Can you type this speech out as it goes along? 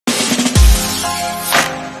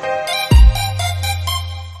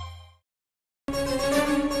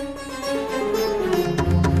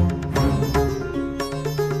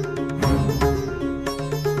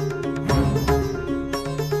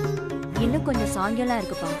இந்த சாங்கியெல்லாம்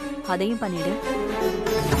இருக்குப்பா, அதையும் பண்ணிடு.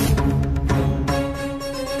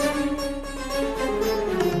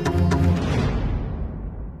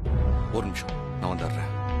 ஒரு நிமிஷம், நான் வந்துடுறேன்.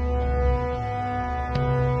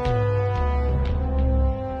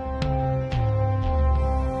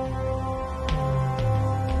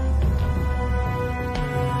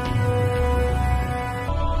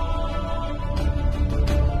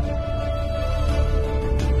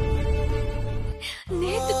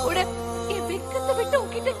 நேத்து கூட என் வெக்கத்தை விட்டு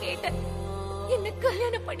உன்கிட்ட கேட்டேன், என்ன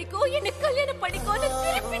கல்யாணம் பண்ணிக்கோ, என்ன கல்யாணம் பண்ணிக்கோன்னு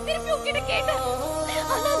திருப்பி திருப்பி உன்கிட்ட கேட்டேன்.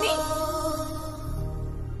 ஆனா நீ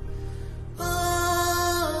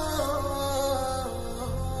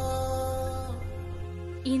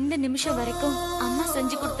இந்த நிமிஷம் வரைக்கும் அம்மா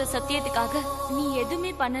செஞ்சு கொடுத்த சத்தியத்துக்காக நீ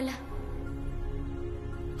எதுவுமே பண்ணல.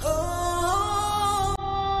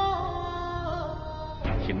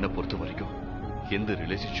 என்ன பொறுத்த வரைக்கும் எந்த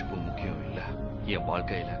ரிலேஷன்ஷிப்பும் முக்கியம் இல்ல. என்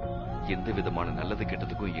வாழ்க்கையில எந்த விதமான நல்லது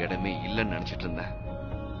கெட்டதுக்கும் இடமே இல்லைன்னு நினைச்சிட்டு இருந்தேன்.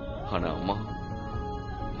 ஆனா அம்மா,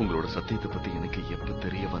 உங்களோட சத்தியத்தை பத்தி எனக்கு எப்ப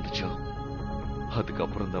தெரிய வந்துச்சோ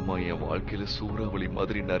அதுக்கப்புறம் தான் என் வாழ்க்கையில சூறாவளி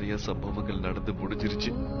மாதிரி நிறைய சம்பவங்கள் நடந்து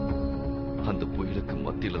முடிஞ்சிருச்சு. அந்த புயலுக்கு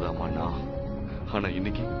மத்தியில தான் நான். ஆனா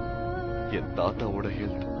இன்னைக்கு என் தாத்தாவோட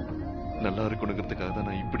ஹெல்த் நல்லா இருக்கணுங்கிறதுக்காக தான்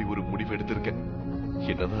நான் இப்படி ஒரு முடிவு எடுத்திருக்கேன்.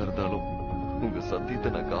 என்னதான் இருந்தாலும் உங்க சத்தியத்தை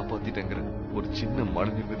நான் காப்பாத்திட்டேங்கிற ஒரு சின்ன மன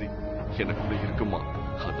நிம்மதி எனக்குள்ள இருக்குமா,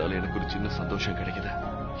 அதால எனக்கு ஒரு சின்ன சந்தோஷம் கிடைக்குது.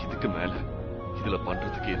 இதுக்கு மேல இதுல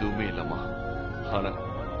பண்றதுக்கு எதுவுமே இல்லம்மா. ஆனா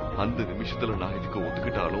அந்த நிமிஷத்துல நான் இதுக்கு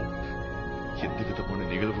ஒத்துக்கிட்டாலும் எந்த விதமான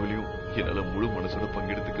நிகழ்வுகளையும் என்னால முழு மனசோட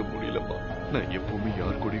பங்கெடுத்துக்க முடியலம்மா. நான் எப்பவுமே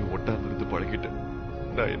யார் கூடயும் ஒட்டாம இருந்து பழகிட்டேன்.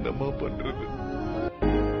 நான் என்னம்மா பண்றது?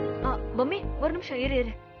 பொம்மி, ஒரு நிமிஷம் இரு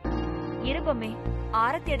இரு இரு பொம்மி.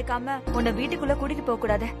 ஆரத்தி எடுக்காம உன்னை வீட்டுக்குள்ள கூட்டிட்டு போக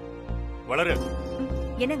கூடாது. வளரு.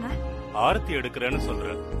 என்னங்க ஆரத்தி எடுக்கிறேன்னு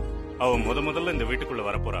சொல்ற? அவ முதல்ல இந்த வீட்டுக்குள்ள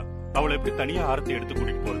வரப்போறா. அவளை எப்படி தனியா ஆரத்தி எடுத்து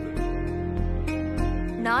கூட்டிட்டு போறது?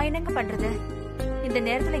 நான் என்னங்க பண்றது? இந்த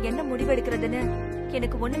நேரத்துல என்ன முடிவு எடுக்கிறதுன்னு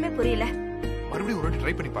எனக்கு ஒண்ணுமே புரியல. மறுபடியும் ஒரு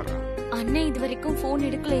ட்ரை பண்ணி பாருங்க. அண்ணன் இது வரைக்கும் போன்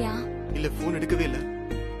எடுக்கலையா? இல்ல, போன் எடுக்கவே இல்ல.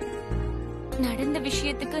 நடந்த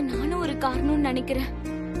விஷயத்துக்கு நானும் ஒரு காரணம்னு நினைக்கிறேன்.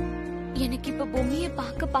 எனக்கு இப்ப பொம்மிய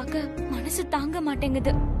பார்க்க மனசு தாங்க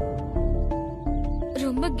மாட்டேங்குது.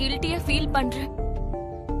 ரொம்ப கில்ட்டியா ஃபீல் பண்றேன்.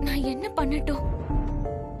 நான் என்ன பண்ணட்டும்?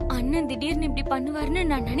 அண்ணன் திடீர்னு இப்படி பண்ணுவாருன்னு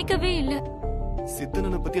நான் நினைக்கவே இல்ல.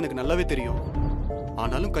 சித்தனனை பத்தி எனக்கு நல்லாவே தெரியும்.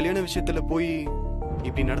 ஆனாலும் கல்யாண விஷயத்துல போய்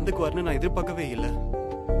இப்படி நடந்துக்குவாருன்னு நான் எதிர்பார்க்கவே இல்ல.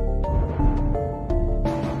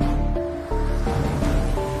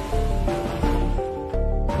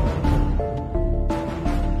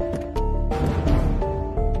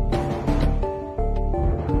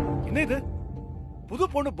 என்ன இது? புது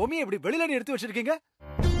பொண்ணு பொம்மியை இப்படி வெளியில எடுத்து வச்சிருக்கீங்க?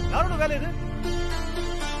 யாரோட வேலை இது?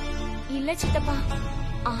 இல்ல சித்தப்பா,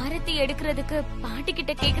 ஆரத்தி எடுக்கிறதுக்கு பாட்டி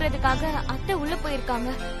கிட்ட கேக்குறதுக்காக அத்தை உள்ள போயிருக்காங்க.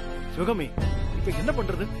 சுகமி, இப்ப என்ன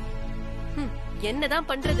பண்றது? என்னதான்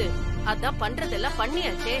பண்றது? அதான் பண்றதெல்லாம்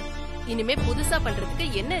பண்ணியாச்சே. இனிமே புதுசா பண்றதுக்கு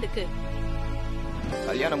என்ன இருக்கு?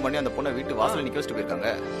 கல்யாணம் பண்ணி அந்த பொண்ணை வீட்டு வாசல்ல நிக்க வச்சுட்டு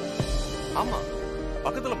போயிருக்காங்க. ஆமா,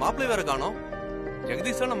 பக்கத்துல மாப்பிள்ளை வேற காணோம்.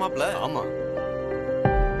 ஜெகதீஷான மாப்பிள்ளை. ஆமா,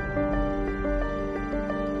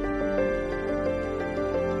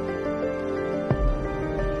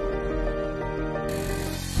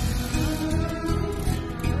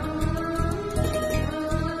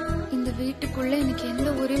 வீட்டுக்குள்ள எனக்கு எந்த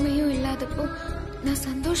உரிமையும் இல்லாதப்போ நான்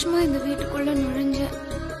சந்தோஷமா இந்த வீட்டுக்குள்ள நுழைஞ்சேன்.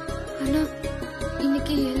 ஆனா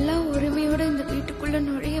இன்னைக்கு எல்லா உரிமையோட இந்த வீட்டுக்குள்ள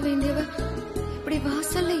நுழைய வேண்டியவ இப்படி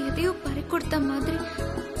வாசல்ல எதையோ பறி கொடுத்த மாதிரி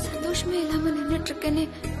சந்தோஷமே இல்லாம நின்னுட்டு இருக்கேனே.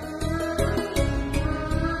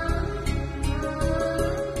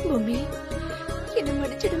 பொம்மி, என்ன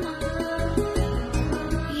மன்னிச்சிடுமா.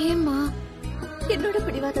 ஏமா? என்னோட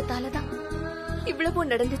பிடிவாதத்தாலதான்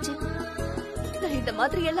இவ்வளவு நடந்துச்சு. நான் இந்த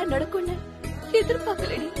மாதிரி எல்லாம் நடக்கும்னு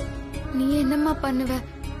எதிர்பார்க்கலடி. நீ என்னம்மா பண்ணுவ?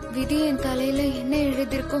 விதி என் தலையில என்ன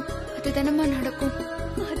எழுதிருக்கும் அதுதானமா நடக்கும்.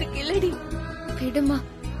 அதுக்கு இல்லடி. விடுமா,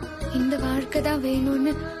 இந்த வாழ்க்கை தான்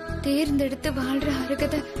வேணும்னு தேர்ந்தெடுத்து வாழ்ற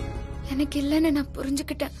அருகதை எனக்கு இல்லன்னு நான்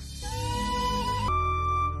புரிஞ்சுக்கிட்டேன்.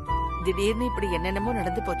 திடீர்னு இப்படி என்னென்னமோ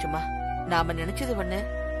நடந்து போச்சுமா. நாம நினைச்சது ஒண்ணு,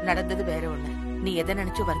 நடந்தது வேற ஒண்ணு. நீ எதை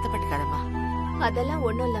நினைச்சு வருத்தப்பட்டுக்காதம்மா. அதெல்லாம்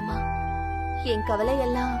ஒண்ணும் இல்லம்மா. என் கவலை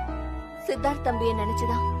எல்லாம் சித்தார்த் தம்பியை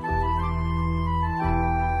நினைச்சுதான்.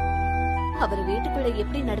 அவர் வீட்டுக்குள்ள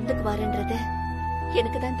எப்படி நடந்துக்குவாருன்றது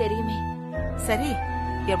எனக்கு தான் தெரியுமே. சரி,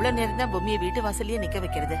 எவ்வளவு நேரம் தான் பொம்மியை வீட்டு வாசல்லயே நிக்க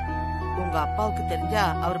வைக்கிறது? உங்க அப்பாவுக்கு தெரிஞ்சா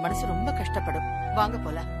அவர் மனசு ரொம்ப கஷ்டப்படும். வாங்க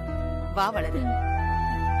போலாம். வா வளரு.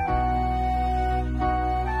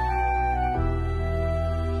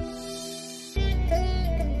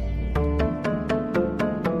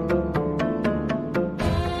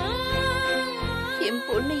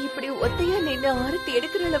 இப்படி ஒத்தையா நின்று ஆரத்தி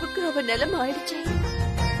எடுக்கிற அளவுக்கு அவ நிலைமை ஆயிடுச்சு.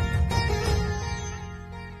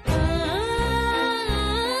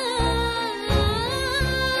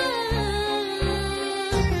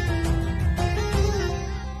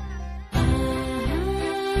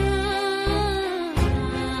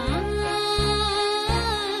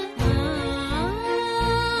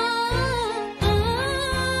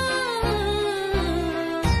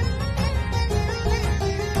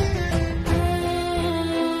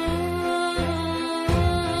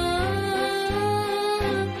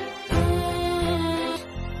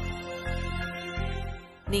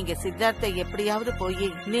 நீங்க சித்தார்த்தை எப்படியாவது போய்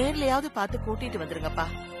நேர்லயாவது பார்த்து கூட்டிட்டு வந்துருங்கப்பா.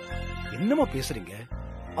 என்னமா பேசுறீங்க?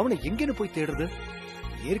 அவனை எங்கன்னு போய் தேடுறது?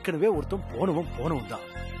 ஏற்கனவே ஒருத்தன் போனவன் தான்.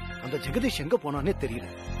 அந்த ஜெகதீஷ் எங்க போனானே தெரியல.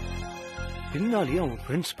 பின்னாலேயே அவன்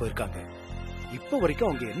ஃப்ரெண்ட்ஸ் போயிருக்காங்க. இப்ப வரைக்கும்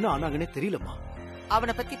அவங்க என்ன ஆனாங்கன்னே தெரியலமா.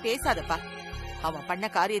 அவனை பத்தி பேசாதப்பா. அவன் பண்ண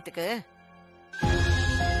காரியத்துக்கு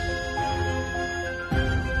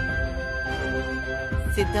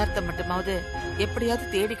சித்தார்த்த மட்டுமாவது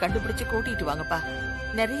எப்படியாவது தேடி கண்டுபிடிச்சு கூட்டிட்டு வாங்கப்பா.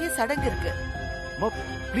 நிறைய சடங்கு இருக்கு.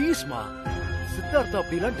 ப்ளீஸ்மா, சித்தார்த்த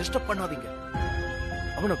அப்படிலாம் டிஸ்டர்ப் பண்ணாதீங்க.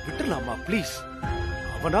 அவனை விட்டுலாமா ப்ளீஸ்.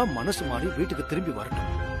 அவனா மனசு மாறி வீட்டுக்கு திரும்பி வரட்டும்.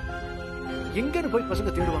 எங்கன்னு போய்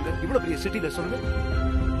பசங்க தேடுவாங்க இவ்வளவு பெரிய சிட்டில சொல்லுங்க.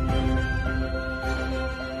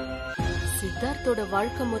 சித்தார்த்தோட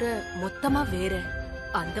வாழ்க்கை முறை மொத்தமா வேற.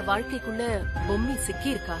 அந்த வாழ்க்கைக்குள்ள பொம்மி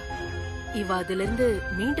சிக்கி இருக்கா. இவ அதுல இருந்து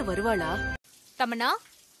மீண்டு வருவாளா? தமன்னா,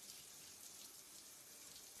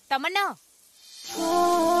 தமன்னா,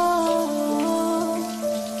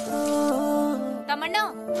 தமன்னா,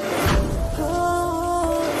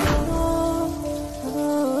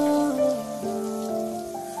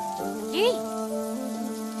 ஏய்,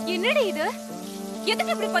 என்னடி இது?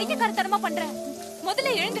 எதுக்கு இப்படி பைத்தியக்காரத்தனமா பண்ற?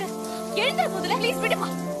 முதல்ல எழுந்துரு, எழுந்துரு முதல்ல. ப்ளீஸ் விடுமா,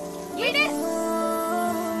 எழுந்து,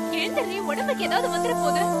 எழுந்துரு. உடம்புக்கு ஏதாவது வந்துட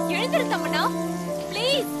போகுது. எழுந்துரு தமன்னா,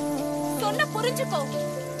 ப்ளீஸ். சொன்ன புரிஞ்சுக்கோ.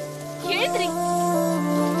 எழுந்துரு.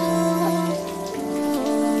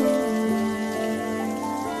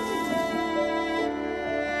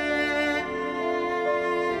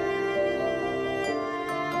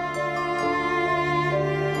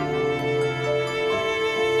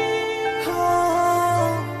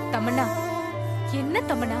 தமன்னா, என்ன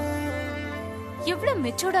தமன்னா, எவ்வளவு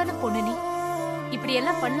மெச்சூர்டான பொண்ணு நீ. இப்படி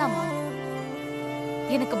எல்லாம் பண்ணலாமா?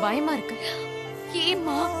 எனக்கு பயமா இருக்கு.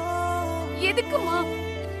 ஏமா, எதுக்குமா,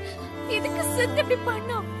 எதுக்கு சித்து இப்படி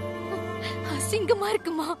பண்ணா? அசிங்கமா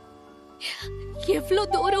இருக்குமா?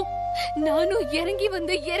 எவ்வளவு தூரம் நானும் இறங்கி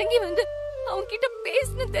வந்து அவன் கிட்ட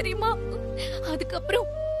பேசணும் தெரியுமா? அதுக்கப்புறம்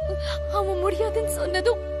அவன் முடியாதுன்னு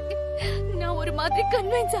சொன்னதும் நான் ஒரு மாதிரி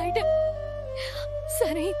கன்வின்ஸ் ஆயிட்டேன்.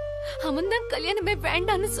 சரி, அவன் தான் கல்யாணமே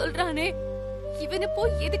வேண்டான்னு சொல்றானே, இவனை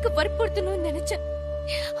போய் எதுக்கு வற்புறுத்தணும்னு நினைச்சேன்.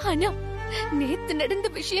 ஆனா நேத்து நடந்த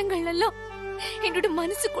விஷயங்கள் எல்லாம் என்னோட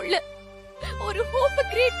மனசுக்குள்ள ஒரு ஹோப்ப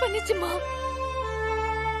கிரியேட் பண்ணிச்சுமா.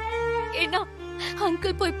 ஏன்னா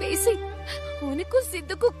அங்கிள் போய் பேசி உனக்கும்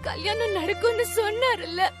சித்துக்கும் கல்யாணம் நடக்கும்னு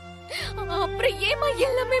சொன்னார்ல. அப்புறம் ஏமா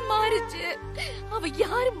எல்லாமே மாறுச்சு? அவ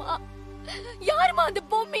யாருமா, யாருமா அந்த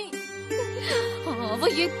பொம்மி? அவ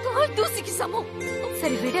என் கால் தூசிக்கு சமம்.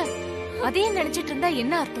 சரி விட, அதே நினைச்சிட்டு இருந்தா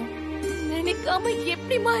என்ன அர்த்தம்? நினைக்காம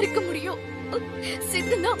எப்படிமா இருக்க முடியும்?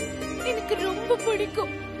 சித்துனா எனக்கு ரொம்ப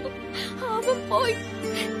பிடிக்கும். அவன் போய்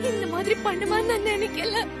இந்த மாதிரி பண்ணுவான்னு நான்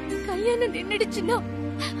நினைக்கல. கல்யாணம் நின்னுடுச்சுன்னா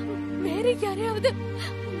வேற யாரையாவது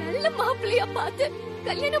நல்ல மாப்பிள்ளையா பார்த்து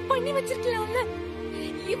கல்யாணம் பண்ணி வச்சிருக்கலாம்ல.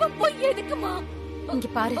 இவன் போய் எதுக்குமா? இங்க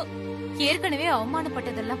பாரு, ஏற்கனவே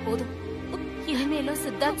அவமானப்பட்டதெல்லாம் போதும். இனிமேலும்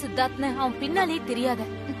சித்தார்த்னு அவன் பின்னாலே தெரியாத.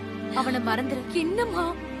 அவனை மறந்துரு. என்னம்மா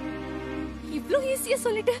இவ்ளோ ஈஸியா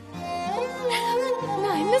சொல்லிட்ட?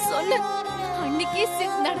 நான் என்ன சொல்ல? அன்னைக்கே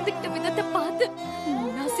சித் நடந்துக்கிட்ட விதத்தை பார்த்து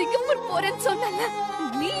நான் சிங்கப்பூர் போறேன்னு சொன்னல,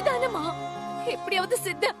 நீ தானமா எப்படியாவது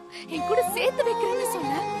சித்த என் கூட சேர்த்து வைக்கிறேன்னு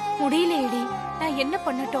சொன்ன. முடியலையேடி, நான் என்ன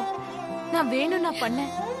பண்ணட்டும்? நான் வேணும் நான் பண்ண,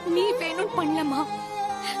 நீ வேணும் பண்ணலமா.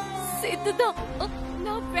 சித்துதான்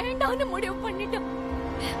நான் வேண்டான்னு முடிவு பண்ணிட்டேன்.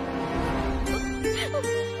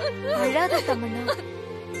 அழாத தமன்னா.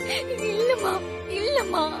 இல்லம்மா,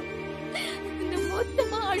 இல்லம்மா, இந்த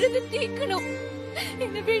மொத்தமா அழுது தீக்கணும்.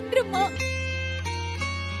 என்ன விட்டுருமா.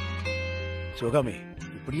 சுகாமி,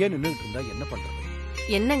 இப்படியே நின்னுட்டு இருந்தா என்ன பண்றது?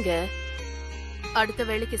 என்னங்க, அடுத்த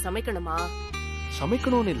வேளைக்கு சமைக்கணுமா?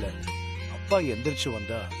 சமைக்கணும்னு இல்ல, அப்பா எந்திரிச்சு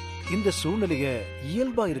வந்தா இந்த சூழ்நிலைய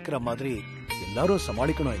இயல்பா இருக்கிற மாதிரி எல்லாரும்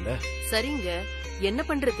சமாளிக்கணும் இல்ல? சரிங்க, என்ன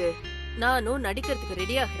பண்றது? நானும் நடிக்கிறதுக்கு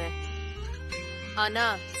ரெடி ஆகுறேன். ஆனா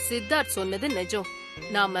சித்தார்த் சொன்னது நிஜம்.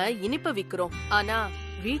 நாம இனிப்ப விக்கிறோம், ஆனா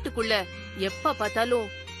வீட்டுக்குள்ள எப்ப பார்த்தாலும்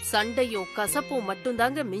சண்டையும் கசப்பும் மட்டும்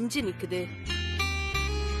தாங்க மிஞ்சி நிக்குது.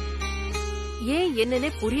 ஏன் என்னன்னே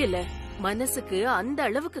புரியல. மனசுக்கு அந்த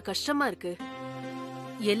அளவுக்கு கஷ்டமா இருக்கு.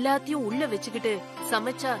 எல்லாத்தையும் உள்ள வச்சுக்கிட்டு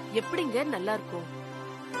சமைச்சா எப்படிங்க நல்லா இருக்கும்?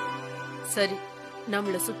 சரி,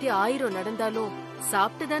 நம்மள சுத்தி 1000 நடந்தாலும்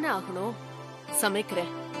சாப்பிட்டு தானே ஆகணும்.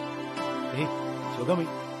 சமைக்கிறேன். சுகமி,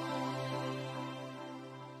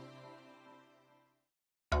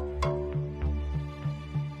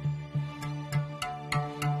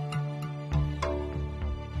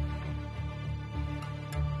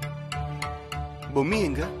 பொம்மி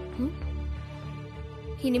எங்க?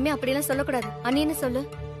 இனிமே அப்படியெல்லாம் சொல்லக்கூடாது. அண்ணின்னு சொல்லு.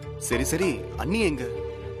 சரி சரி, அண்ணி எங்க?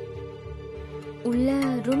 உள்ள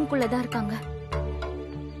ரூம்குள்ளதான் இருக்காங்க.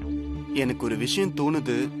 எனக்கு ஒரு விஷயம்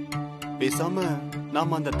தோணுது. பேசாம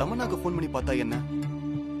நாம அந்த தமன்னாக்கு போன் பண்ணி பார்த்தா என்ன?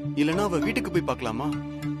 இல்லனா அவ வீட்டுக்கு போய் பார்க்கலாமா?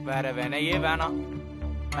 வேற வேணையே வேணாம்.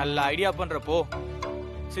 நல்ல ஐடியா பண்றப்போ.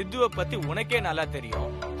 சித்துவ பத்தி உனக்கே நல்லா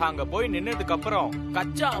தெரியும். அங்க போய் நின்னதுக்கு அப்புறம்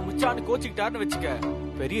கச்சா முச்சான்னு கோச்சிக்கிட்டாருன்னு வச்சுக்க,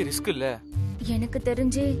 பெரிய ரிஸ்க் இல்ல? எனக்கு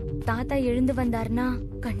தெரிஞ்சு தாத்தா எழுந்து வந்தாருன்னா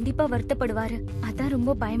கண்டிப்பா வருத்தப்படுவாரு. அதான்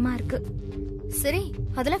ரொம்ப பயமா இருக்கு. சரி,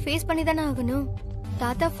 அதெல்லாம் ஃபேஸ் பண்ணி தானே ஆகணும்.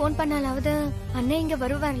 தாத்தா போன் பண்ணாலாவது அண்ணன் இங்க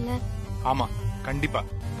வருவார்ல? ஆமா, கண்டிப்பா.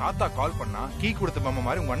 தாத்தா கால் பண்ணா கீ கொடுத்த பொம்மை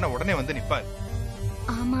மாதிரி உங்க அண்ணன் உடனே வந்து நிப்பாரு.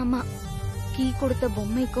 ஆமா ஆமா, கீ கொடுத்த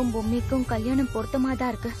பொம்மைக்கும் கல்யாணம் பொருத்தமா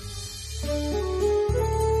தான் இருக்கு.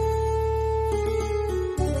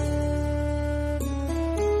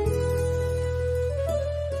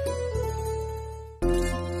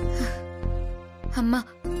 அம்மா,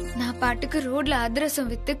 நான் பாட்டுக்கு ரோட்ல அதிரசம்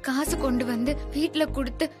வித்து காசு கொண்டு வந்து வீட்டுல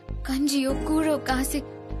கொடுத்து கஞ்சியோ கூழோ காசி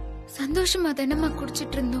சந்தோஷமா தானம்மா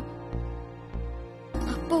குடிச்சிட்டு இருந்தோம்.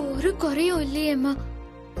 அப்போ ஒரு குறையும் இல்லையேம்மா.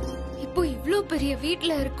 இப்போ இவ்ளோ பெரிய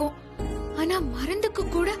வீட்டுல இருக்கோம். ஆனா மருந்துக்கு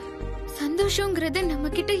கூட சந்தோஷங்கிறது நம்ம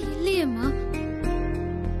கிட்ட இல்லையேம்மா.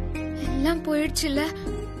 எல்லாம் போயிடுச்சுல.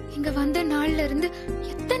 இங்க வந்த நாள்ல இருந்து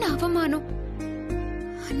எத்தனை அவமானம்.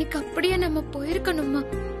 அன்னைக்கு அப்படியே நம்ம போயிருக்கணுமா?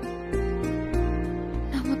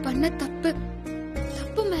 பண்ண தப்பு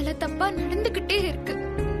மேல தப்பா நடந்துகிட்டே இருக்கு.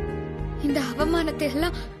 இந்த அவமானத்தை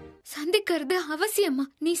எல்லாம் சந்திக்கிறது அவசியமா?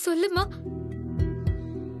 நீ சொல்லுமா?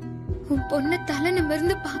 உன் பொண்ணு தலை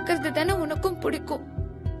நிமிர்ந்து பாக்குறது தானே உனக்கும் பிடிக்கும்.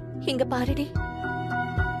 இங்க பாருடி,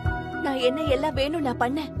 நான் என்ன எல்லாம் வேணும் நான்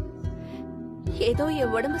பண்ணேன். ஏதோ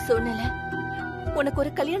என் உடம்பு சூழ்நிலை உனக்கு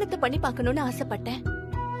ஒரு கல்யாணத்தை பண்ணி பார்க்கணும்னு ஆசைப்பட்டேன்.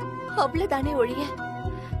 அவ்வளவுதானே ஒழிய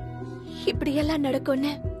இப்படி எல்லாம்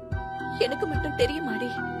நடக்கும்னு எனக்கு மட்டும் தெரியுமாடி?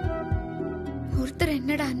 ஒருத்தர்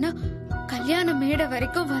என்னடான்னா கல்யாண மேடை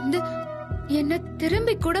வரைக்கும் வந்து என்ன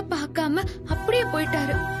திரும்பி கூட பார்க்காம அப்படியே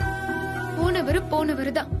போயிட்டாரு.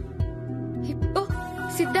 போனவரு தான். இப்போ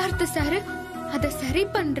சித்தார்த்த சாரு அத சரி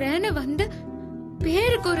பண்றேன்னு வந்து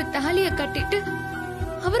பேருக்கு ஒரு தாலிய கட்டிட்டு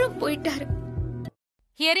அவரும் போயிட்டாரு.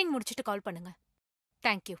 ஹியரிங் முடிச்சிட்டு கால் பண்ணுங்க.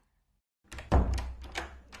 தேங்க்யூ.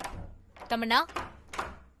 தமன்னா,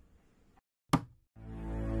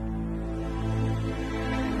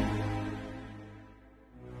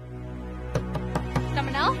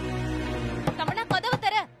 தமன்னா கதவு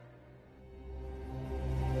தர.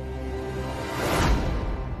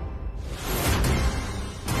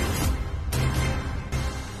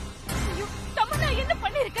 ஐயோ தமன்னா, என்ன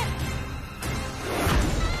பண்ணிருக்க?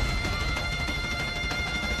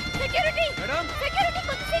 செக்யூரிட்டி மேடம், செக்யூரிட்டி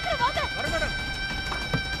கொஞ்சம் சீக்கிரம் வாங்க. வர மேடம்.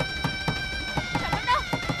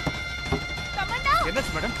 தமன்னா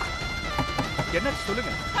என்னாச்சு மேடம்? என்னாச்சு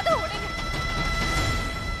சொல்லுங்க. கதவு உடைங்க.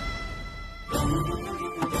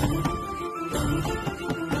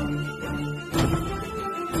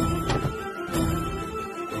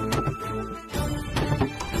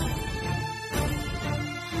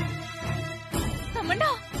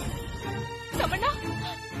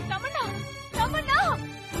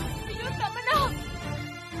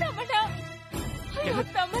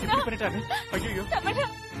 ஐயோ தமன்னா,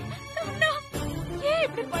 ஏன்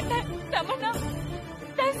இப்படி பண்ண? தமன்னா,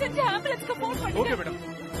 தயவு செஞ்சு ஆம்புலன்ஸ்க்கு போன் பண்ணுங்க. Okay madam.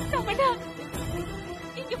 தமன்னா,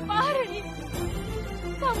 இங்க பாரு.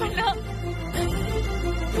 தமன்னா,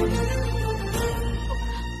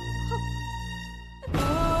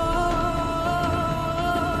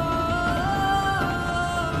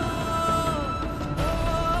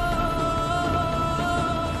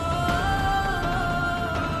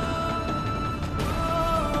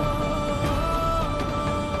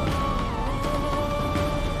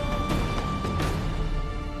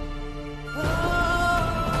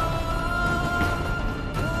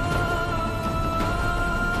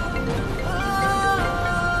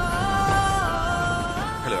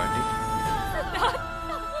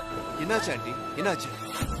 என்னாச்சு ஆண்டி? என்னாச்சு?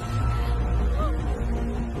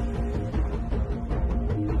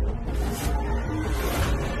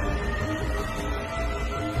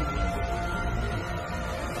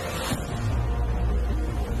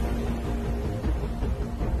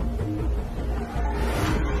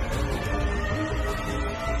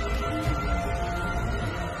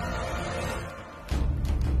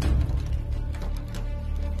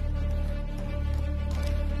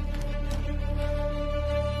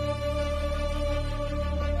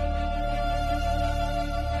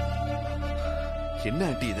 என்ன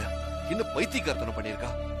ஆண்டி இது? என்ன பைத்தியக்காரத்தனம் பண்ணிருக்கா?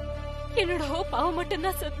 என்னோட ஹோப் அவ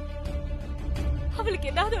மட்டும்தான் சார். அவளுக்கு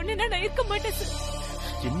ஏதாவது ஒண்ணுன்னா நான் இருக்க மாட்டேன் சார்.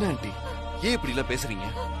 என்ன ஆண்டி ஏன் இப்படி எல்லாம் பேசுறீங்க?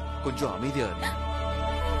 கொஞ்சம் அமைதியா இருங்க.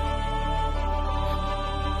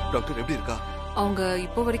 டாக்டர் எப்படி இருக்கா? அவங்க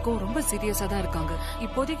இப்போ வரைக்கும் ரொம்ப சீரியஸா தான் இருக்காங்க.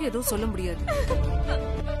 இப்போதைக்கு எதுவும் சொல்ல முடியாது.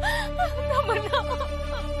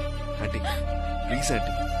 ஆண்டி ப்ளீஸ்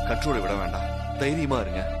ஆண்டி, கண்ட்ரோலை விட வேண்டாம், தைரியமா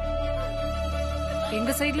இருங்க.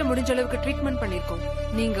 எங்க சைடுல முடிஞ்ச அளவுக்கு ட்ரீட்மெண்ட் பண்ணிருக்கோம்.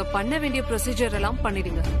 நீங்க பண்ண வேண்டிய ப்ரொசீஜர் எல்லாம்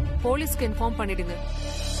பண்ணிடுங்க. போலீஸ்க்கு இன்ஃபார்ம் பண்ணிடுங்க.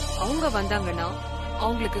 அவங்க வந்தாங்கன்னா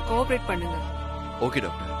அவங்களுக்கு கோஆபரேட் பண்ணுங்க. Okay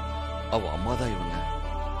doctor. அவ அம்மா தான் இவங்க.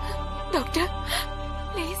 டாக்டர்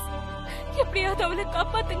ப்ளீஸ் எப்படியாவது அவளை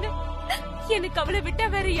காப்பாத்துங்க. எனக்கு அவளை விட்டா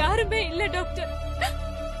வேற யாருமே இல்ல doctor.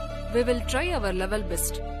 We will try our level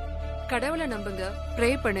best. கடவுளை நம்புங்க, ப்ரே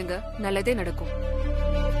பண்ணுங்க, நல்லதே நடக்கும்.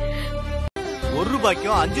 1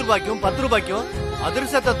 ரூபாய்க்கும் 5 ரூபாய்க்கும் 10 ரூபாய்க்கும்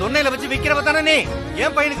அதிர்ஷ்டத்தை தொன்னையில வச்சு விக்கிறவ தானே நீ?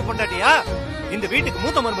 என் பையனுக்கு பொண்டாட்டியா? இந்த வீட்டுக்கு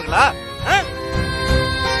மூத்த மருமகளா?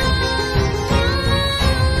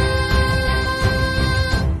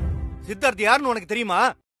 சித்தார்த் யாருன்னு உனக்கு தெரியுமா?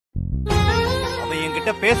 அவன்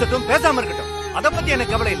என்கிட்ட பேசட்டும் பேசாம இருக்கட்டும், அத பத்தி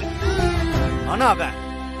எனக்கு கவலை இல்லை. ஆனா அவன்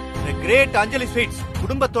the great அஞ்சலி ஸ்வீட்ஸ்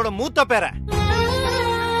குடும்பத்தோட மூத்த பேரன்.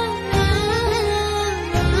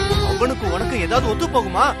 அவனுக்கு உனக்கு ஏதாவது ஒத்து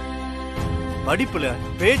போகுமா? படிப்புல,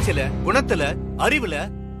 பேச்சுல, குணத்துல, அறிவுல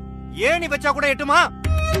ஏணி வச்சா கூட எட்டுமா?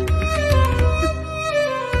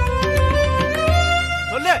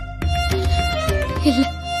 சொல்லு.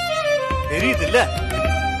 தெரியுது இல்ல?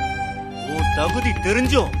 உன் தகுதி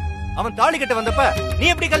தெரிஞ்சும் அவன் தாலி கட்ட வந்தப்ப நீ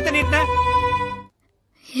எப்படி கழுத்தை நீட்டின?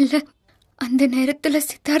 இல்ல, அந்த நேரத்துல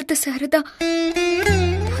சித்தார்த்த சாரதா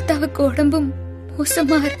தாத்தாவுக்கு உடம்பும்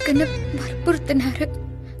மோசமா இருக்குன்னு வற்புறுத்தினாரு.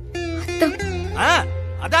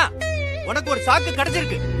 அதான் உனக்கு ஒரு சாக்கு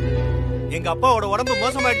கிடைச்சிருக்கு. எங்க அப்பாவோட உடம்பு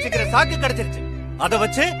மோசமாயிடுச்சுங்கிற சாக்கு கிடைச்சிருச்சு. அத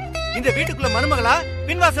வச்சு இந்த வீட்டுக்குள்ள மருமகளா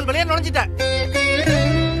பின்வாசல் வழியா நுழைஞ்சிட்ட.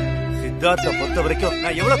 சித்தார்த்த பொறுத்த வரைக்கும்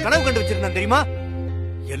நான் எவ்வளவு கனவு கண்டு வச்சிருந்தேன் தெரியுமா?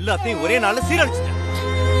 எல்லாத்தையும் ஒரே நாள்ல சீரழிச்சிட்டேன்.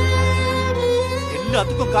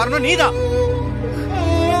 எல்லாத்துக்கும் காரணம் நீதான்.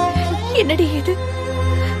 என்னடி இது?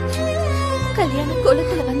 கல்யாண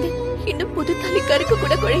கோலத்துல வந்து இன்னும் புது தாலி கருக்கு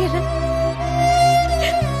கூட குழையல.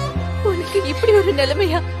 உனக்கு இப்படி ஒரு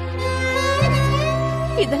நிலைமையா?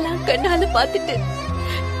 இதெல்லாம் கண்ணால பாத்துட்டு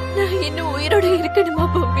நான் இன்னும் உயிரோட இருக்கணுமா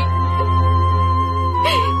பொம்மி?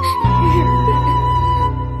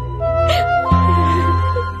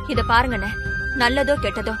 இத பாருங்கண்ணே, நல்லதோ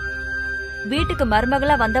கெட்டதோ வீட்டுக்கு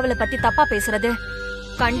மருமகளா வந்தவளை பத்தி தப்பா பேசுறது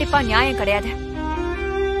கண்டிப்பா நியாயம் கிடையாது.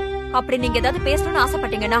 அப்படி நீங்க ஏதாவது பேசணும்னு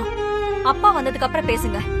ஆசைப்பட்டீங்கன்னா அப்பா வந்ததுக்கு அப்புறம்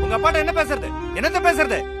பேசுங்க. உங்க அப்பாட்ட என்ன பேசுறது? என்னத்த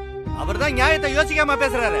பேசுறது? அவர்தான் நியாயத்தை யோசிக்காம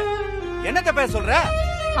பேசுறாரு. என்னத்த பேச சொல்ற?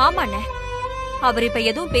 ஆமாண்ணே, அவர் இப்ப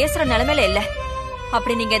எதுவும் பேசுற நிலைமையில இல்ல.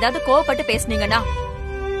 அப்படி நீங்க ஏதாவது கோவப்பட்டு பேசுனீங்கன்னா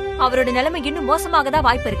அவரோட நிலைமை இன்னும் மோசமாக தான்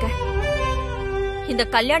வாய்ப்பு இருக்கு. இந்த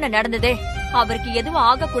கல்யாணம் நடந்ததே அவருக்கு எதுவும்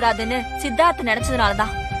ஆகக்கூடாதுன்னு சித்தார்த்த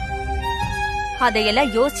நினைச்சதுனாலதான்.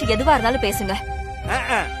 அதையெல்லாம் யோசிச்சு எதுவா இருந்தாலும் பேசுங்க.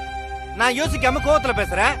 நான் யோசிக்காம கோவத்துல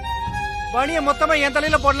பேசுறேன். பணிய மொத்தமா என்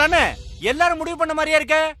தலையில போடலான்னு எல்லாரும் முடிவு பண்ண மாதிரியா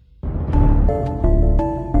இருக்க?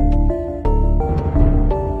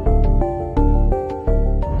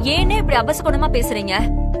 ஏனே இப்படி அபசகுணமா பேசுறீங்க?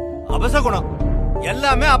 அபசகுணம்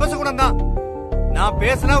எல்லாமே அபசகுணம் தான். நான்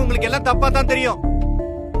பேசினா உங்களுக்கு எல்லாம் தப்பா தான் தெரியும்.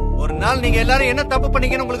 ஒரு நாள் நீங்க எல்லாரும் என்ன தப்பு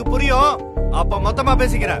பண்ணீங்கன்னு உங்களுக்கு புரியும். அப்ப மொத்தமா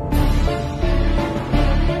பேசிக்கிறேன்.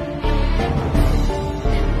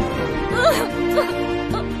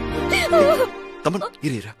 தமன்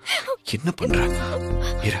இரு இரு, என்ன பண்ற?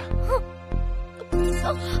 இரு.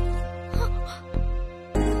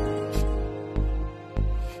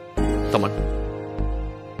 தமன்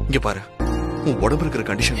இங்க பாரு, உன் உடம்பு இருக்கிற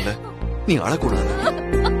கண்டிஷன்ல நீ அழக்கூடாது.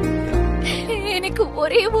 எனக்கு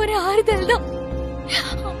ஒரே ஒரு ஆறுதல் தான்,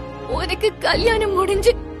 உனக்கு கல்யாணம்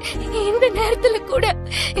முடிஞ்சு இந்த நேரத்துல கூட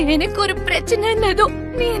எனக்கு ஒரு பிரச்சனைன்னதும்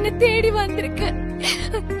நீ என்ன தேடி வந்திருக்க.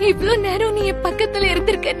 இவ்ளோ நேரம் நீ என் பக்கத்துல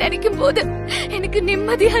இருந்திருக்க நினைக்கும் போது எனக்கு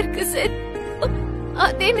நிம்மதியா இருக்கு சார்.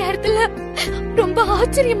 அதே நேரத்துல ரொம்ப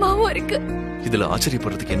ஆச்சரியமாவும் இருக்கு. இதுல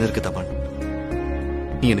ஆச்சரியப்படுறதுக்கு என்ன இருக்கு தமன்?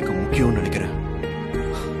 நீ எனக்கு முக்கியம்னு நினைக்கிற.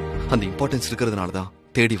 அந்த இம்பார்ட்டன்ஸ் இருக்கிறதுனாலதான்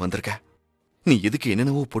தேடி வந்திருக்க. நீ எதுக்கு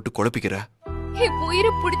என்னென்னவோ போட்டு குழப்பிக்கிற? என்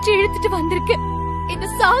உயிரை புடிச்சு இழுத்துட்டு வந்திருக்க, என்ன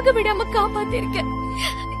சாக விடாம காப்பாத்திருக்க.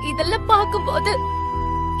 இதெல்லாம் பார்க்கும்போது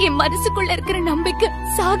என் மனசுக்குள்ள இருக்கிற நம்பிக்கை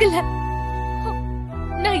சாகல.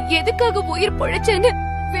 நான் எதுக்காக உயிர் பொழைச்சேன்னு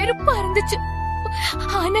வெறுப்பா இருந்துச்சு.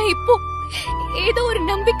 ஆனா இப்போ ஏதோ ஒரு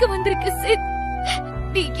நம்பிக்கை வந்திருக்கு சார்.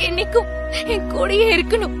 நீ என்னைக்கும் என் கூடயே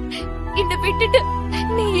இருக்கணும். என்ன விட்டுட்டு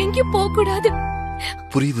நீ எங்கேயும் போக கூடாது.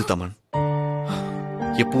 புரியுது தமன்.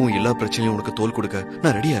 எப்பவும் எல்லா பிரச்சனையும் உனக்கு தோல் கொடுக்க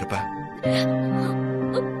நான் ரெடியா இருப்பேன்.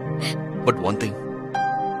 பட் ஒன் திங்,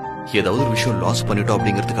 ஏதாவது ஒரு விஷயம் லாஸ் பண்ணிட்டோம்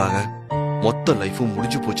அப்படிங்கிறதுக்காக மொத்த லைஃபும்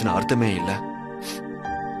முடிஞ்சு போச்சுன்னு அர்த்தமே இல்ல.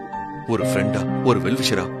 ஒரு ஃப்ரெண்டா, ஒரு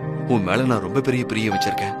வெல்விஷரா உன் மேல நான் ரொம்ப பெரிய பிரிய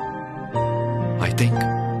வச்சிருக்கேன். I think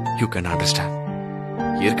you can understand.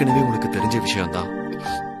 ஏற்கனவே உனக்கு தெரிஞ்ச விஷயம்தான்.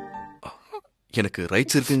 எனக்கு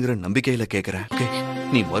ரைட்ஸ் இருக்குங்கிற நம்பிக்கையில கேக்குறேன்.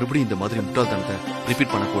 நீ மறுபடியும் இந்த மாதிரி முட்டாள்தனத்தை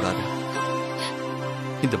ரிப்பீட் பண்ணக்கூடாது.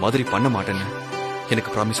 இந்த மாதிரி பண்ண மாட்டேன்னு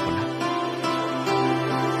எனக்கு ப்ராமிஸ் பண்ண.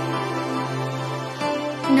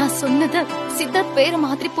 நான் சொன்னத சித்தார்த் வேற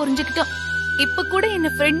மாதிரி புரிஞ்சுக்கிட்டான். இப்ப கூட என்ன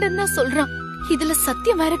ஃப்ரெண்டுன்னு தான் சொல்றான். இதுல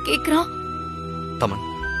சத்தியம் வேற கேக்குறான். தமன்,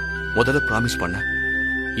 முதல்ல ப்ராமிஸ் பண்ண,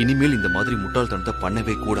 இனிமேல் இந்த மாதிரி முட்டாள்தனத்தை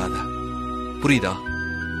பண்ணவே கூடாத. புரியுதா?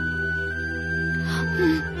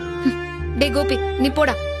 டே கோபி, நீ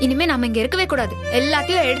போடா. இனிமே நாம இங்க இருக்கவே கூடாது.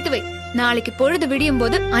 எல்லாத்தையும் எடுத்து வை. நாளைக்கு பொழுது விடியும்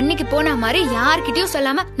போது அன்னைக்கு போன மாதிரி யார்கிட்டயும்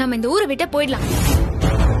சொல்லாம நம்ம இந்த ஊரை விட்டு போயிடலாம்.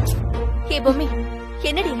 ஹே பொம்மி,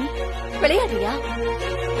 என்னடி நீ விளையாடுறியா?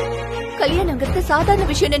 கல்யாணங்கிறது சாதாரண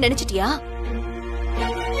விஷயம்னு நினைச்சிட்டியா?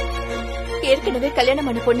 ஏற்கனவே கல்யாணம்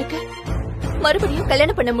பண்ண பொண்ணுக்கு மறுபடியும்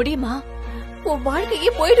கல்யாணம் பண்ண முடியுமா? உன்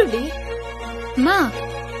வாழ்க்கையே போயிடும்டி. மா,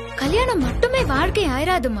 கல்யாணம் மட்டுமே வாழ்க்கை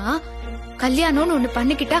ஆயிராதுமா. கல்யாணம்னு ஒண்ணு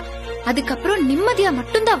பண்ணிக்கிட்டா அதுக்கப்புறம் நிம்மதியா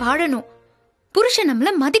மட்டும்தான் வாழணும். புருஷன்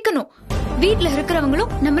நம்மள மதிக்கணும், வீட்ல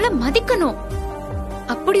இருக்கிறவங்களும் நம்மள மதிக்கணும்.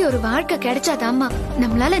 அப்படி ஒரு வாழ்க்கை கிடைச்சாதாம்மா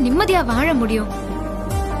நம்மளால நிம்மதியா வாழ முடியும்.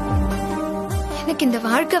 எனக்கு இந்த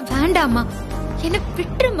வாழ்க்கை வேண்டாமா, என்ன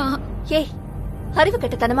விட்டுருமா. ஏய், அறிவு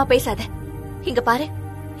கட்டத்தனமா பேசாத. இங்க பாரு,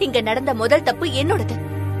 இங்க நடந்த முதல் தப்பு என்னோடது.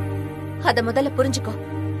 அத முதல்ல புரிஞ்சுக்கோ.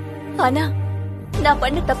 ஆனா நான்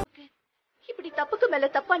பண்ண தப்புக்கு இப்படி தப்புக்கு மேல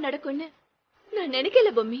தப்பா நடக்கும்னு நான்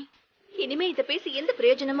நினைக்கல பொம்மி. இனிமே இத பேசி எந்த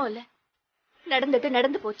பிரயோஜனமும் இல்ல. நடந்தது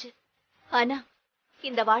நடந்து போச்சு. ஆனா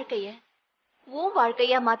இந்த வாழ்க்கைய உன்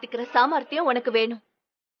வாழ்க்கையா மாத்திக்கிற சாமர்த்தியம் உனக்கு வேணும்.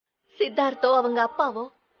 சித்தார்த்தோ அவங்க அப்பாவோ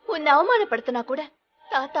உன்னை அவமானப்படுத்தினா கூட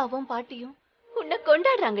தாத்தாவும் பாட்டியும் உன்னை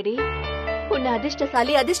கொண்டாடுறாங்கடி. உன்னை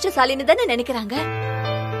அதிர்ஷ்டசாலி அதிர்ஷ்டசாலின்னு தானே நினைக்கிறாங்க.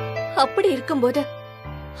 அப்படி இருக்கும்போது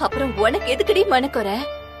அப்புறம் உனக்கு எதுக்கடி மனக்குறை?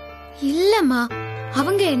 இல்லம்மா,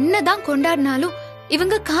 அவங்க என்னதான் கொண்டாடினாலும்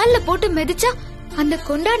இவங்க கால்ல போட்டு மிதிச்சா அந்த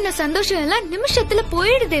கொண்டாடின சந்தோஷம் எல்லாம் நிமிஷத்துல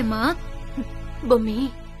போயிடுதேமா. பொம்மி,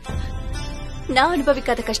 நான்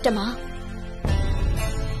அனுபவிக்காத கஷ்டமா?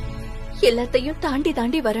 எல்லாத்தையும் தாண்டி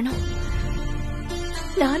தாண்டி வரணும்.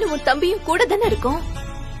 நானும் உன் தம்பியும் கூட தானே இருக்கோம்.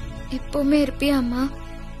 எப்பவுமே இருப்பியா அம்மா?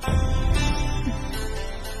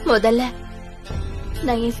 முதல்ல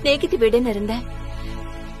நான் என் ஸ்நேகிதி வீடுன்னு இருந்தேன்.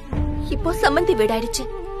 இப்போ சம்மந்தி வீடாயிடுச்சு.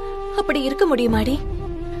 அப்படி இருக்க முடியுமாடி?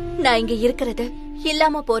 நான் இங்க இருக்கிறது,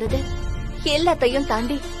 இல்லாம போறது எல்லாத்தையும்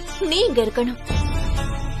தாண்டி நீ இங்க இருக்கணும்.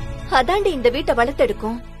 அதாண்டி இந்த வீட்டை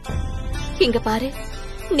வளர்த்தெடுக்கும். இங்க பாரு,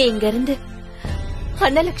 நீ இங்க இருந்து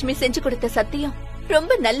அன்னலட்சுமி செஞ்சு கொடுத்த சத்தியம்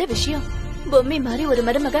ரொம்ப நல்ல விஷயம். பொம்மி மாதிரி ஒரு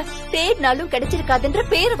மருமக தேடினாலும் கிடைச்சிருக்காதுன்ற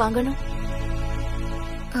பேர் வாங்கணும்.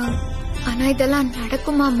 ஆனா இதெல்லாம்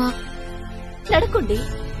நடக்குமாமா? நடக்கும்டி.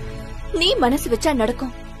 நீ மனசு வச்சா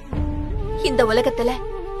நடக்கும். இந்த உலகத்துல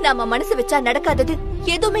நாம மனசு வச்சா நடக்காதது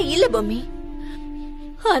எதுவுமே இல்ல பொம்மி.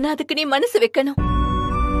 ஆனா அதுக்கு நீ மனசு வைக்கணும்.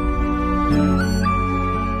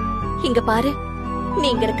 இங்க பாரு, நீ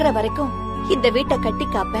இங்க இருக்கிற வரைக்கும் இந்த வீட்டை கட்டி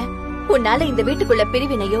காப்ப. உன்னால இந்த வீட்டுக்குள்ள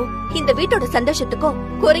பிரிவினையோ இந்த வீட்டோட சந்தோஷத்துக்கோ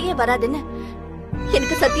குறையே வராதுன்னு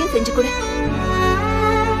எனக்கு சத்தியம் செஞ்சு கொடு.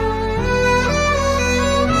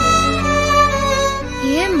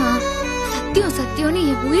 ஏம்மா சத்தியம் சத்தியம்னு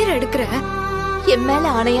என் உயிரை எடுக்கிற? என்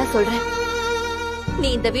மேல ஆணையா சொல்றேன், நீ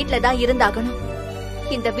இந்த வீட்ல தான் இருந்தாகணும்.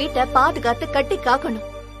 இந்த வீட்டை பாதுகாத்து கட்டி காக்கணும்.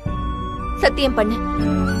 சத்தியம் பண்ணு.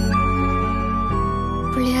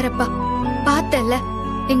 பிள்ளையாரப்பா, பார்த்தல்ல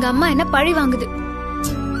எங்க அம்மா என்ன பழி வாங்குது.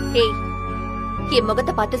 ஏய், என்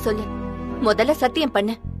முகத்தை பார்த்து சொல்லு. முதல்ல சத்தியம்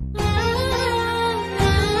பண்ணு.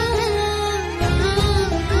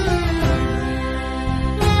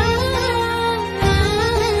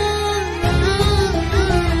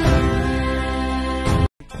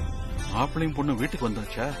 மாப்பிள்ளையும் பொண்ணு வீட்டுக்கு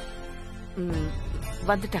வந்தாச்சா?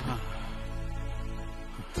 வந்துட்டாங்க.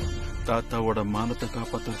 தாத்தாவோட மானத்தை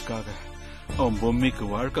காப்பாத்துறதுக்காக அவன் பொம்மிக்கு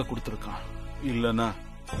வாழ்க்கை கொடுத்திருக்கான். இல்லனா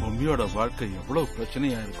பொம்மியோட வாழ்க்கை எவ்வளவு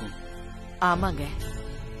பிரச்சனையா இருக்கும். ஆமாங்க,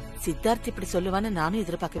 சித்தார்த் இப்படி சொல்லுவான்னு நானும்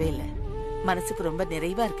எதிர்பார்க்கவே இல்ல. மனசுக்கு ரொம்ப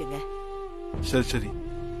நிறைவா இருக்குங்க. சரி சரி,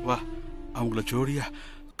 வா, அவங்கள ஜோடியா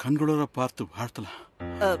கண்குளர பார்த்து வாழ்த்தலாம்.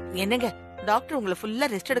 என்னங்க, டாக்டர் உங்களை ஃபுல்லா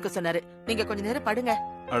ரெஸ்ட் எடுக்க சொன்னாரு. நீங்க கொஞ்ச நேரம் படுங்க.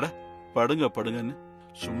 அட, படுங்க படுங்கன்னு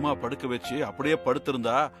சும்மா படுக்க வச்சு அப்படியே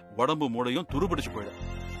படுத்திருந்தா உடம்பு மூளையும் துருபிடிச்சு போயிடும்.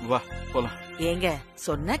 வா போலாம். ஏங்க,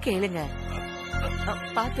 சொன்னா கேளுங்க.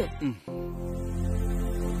 பாத்து.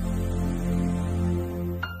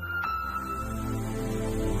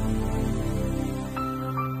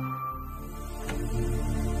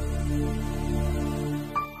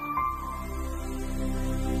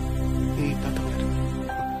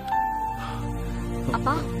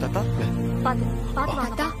 தாத்தா பாத்து பாத்து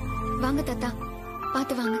தாத்தா வாங்க தாத்தா,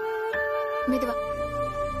 பாத்து வாங்க, மெதுவா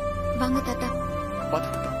வாங்க தாத்தா,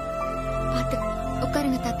 பாத்து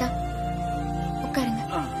உட்காருங்க தாத்தா, உட்காருங்க.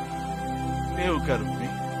 நீ உட்காரு பொம்மி.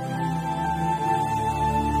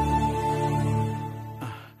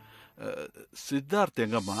 சித்தார்த்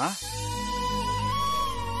எங்கம்மா?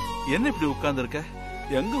 என்ன இப்படி உட்கார்ந்து இருக்க?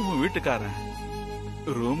 எங்க உன் வீட்டுக்காரன்?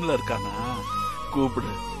 ரூம்ல இருக்கானா?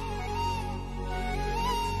 கூப்பிடு.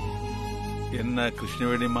 என்ன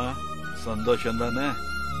கிருஷ்ணவேணிமா, சந்தோஷம் தானே?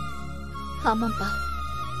 ஆமாப்பா.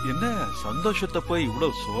 என்ன சந்தோஷத்தை போய்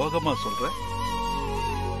இவ்வளவு சோகமா சொல்ற?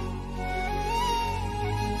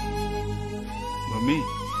 மம்மி,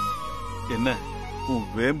 என்ன உன்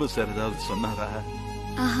வேம்பு சார் ஏதாவது சொன்னாரா?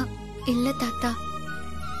 இல்ல தாத்தா.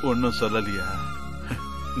 ஒன்னும் சொல்லலையா?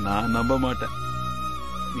 நான் நம்ப மாட்டேன்.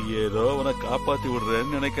 நீ ஏதோ உன காப்பாத்தி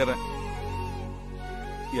விடுறேன்னு நினைக்கிறேன்.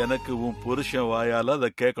 எனக்கு உன் புருஷன் வாயால அதை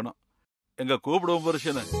கேட்கணும். எங்க கூப்பிடுவோம்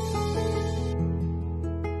புருஷனை.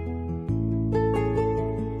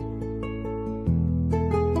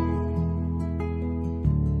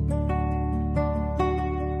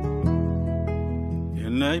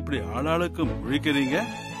 என்ன இப்படி ஆளாளுக்கு முழிக்கிறீங்க?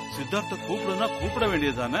 சித்தார்த்த கூப்பிடுனா கூப்பிட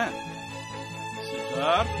வேண்டியதானே?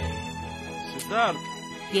 சித்தார்த், சித்தார்த்.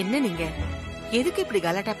 என்ன நீங்க எதுக்கு இப்படி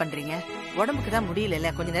கலாட்டா பண்றீங்க? உடம்புக்கு தான் முடியல,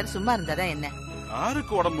 கொஞ்ச நேரம் சும்மா இருந்தாதான் என்ன?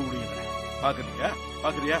 யாருக்கு உடம்பு முடியல? பாக்குறியா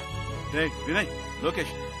பாக்குறியா? டேய் வினய்,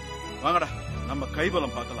 லோகேஷ், வாங்கடா, நம்ம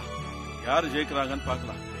கைபலம் பார்க்கலாம். யாரு ஜெயிக்கிறாங்கன்னு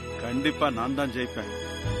பார்க்கலாம். கண்டிப்பா நான் தான் ஜெயிப்பேன்.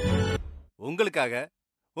 உங்களுக்காக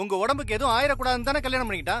உங்க உடம்புக்கு எதுவும் ஆயிடக்கூடாதுன்னு தானே கல்யாணம்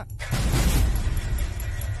பண்ணிக்கிட்டான்.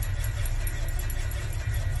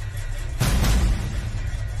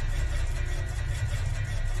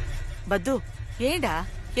 பத்து, ஏண்டா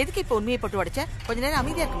எதுக்கு இப்ப உண்மையை போட்டு உடைச்ச? கொஞ்ச நேரம்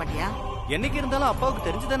அமைதியா இருக்க மாட்டியா? என்னைக்கு இருந்தாலும் அப்பாவுக்கு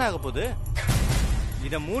தெரிஞ்சுதானே ஆக போகுது.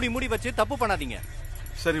 இத மூடி மூடி வச்சு தப்பு பண்ணாதீங்க.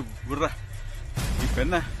 சரி விடுற. இப்ப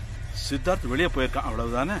என்ன, சித்தார்த் வெளியே போயிருக்கான்,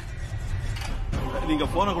 அவ்வளவுதானே? நீங்க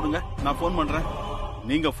போனை கொடுங்க, நான் போன் பண்றேன்.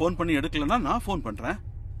 நீங்க போன் பண்ணி எடுக்கலன்னா நான் போன் பண்றேன்.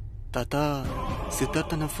 தாத்தா,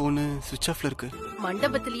 சித்தார்த்தன போனு சுவிட்ச் ஆஃப்ல இருக்கு.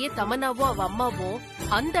 மண்டபத்திலேயே தமன்னாவும் அவ அம்மாவும்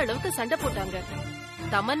அந்த அளவுக்கு சண்டை போட்டாங்க.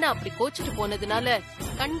 தமன்னா அப்படி கோச்சிட்டு போனதுனால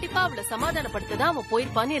கண்டிப்பா அவளை சமாதானப்படுத்ததான் அவன்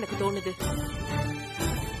போயிருப்பான்னு எனக்கு தோணுது.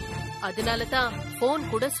 அதனாலதான் போன்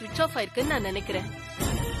கூட சுவிட்ச் ஆஃப் ஆயிருக்குன்னு நான் நினைக்கிறேன்.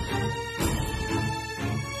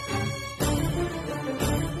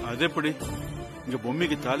 அது எப்படி? இங்க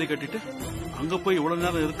பொம்மிக்கு தாலி கட்டிட்டு அங்க போய் இவ்வளவு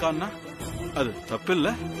நேரம் இருக்கான்னா அது தப்பில்ல.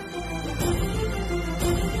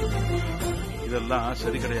 இதெல்லாம்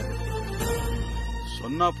சரி கிடையாது.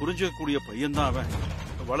 சொன்னா புரிஞ்சுக்கக்கூடிய பையன்தான் அவன்.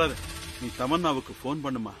 வளரு, நீ தமன்னாவுக்கு போன்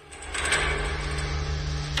பண்ணுமா.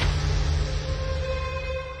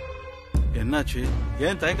 என்னாச்சு?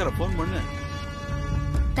 ஏன் தயக்கற? போன் பண்ணு.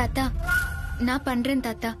 தாத்தா, நான் பண்றேன்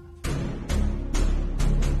தாத்தா.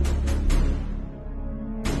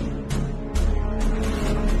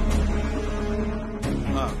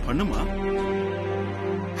 பண்ணுமா.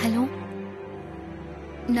 ஹலோ,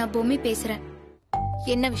 நான் பொம்மி பேசுறேன்.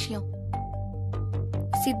 என்ன விஷயம்?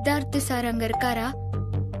 சித்தார்த் சார் அங்க இருக்காரா?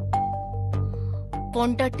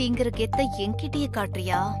 பொண்டாட்டிங்கிற கெத்த என்கிட்டயே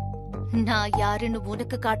காட்டுறியா? நான் யாருன்னு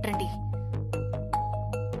உனக்கு காட்டுறேன்டி.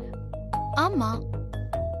 ஆமா,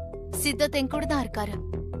 சித்தார்த் என் கூட தான் இருக்காரு.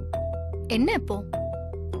 என்ன இப்போ?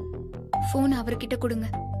 போன் அவர்கிட்ட கொடுங்க.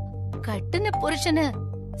 கட்டுன புருஷனு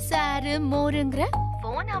சாரு மோருங்கிற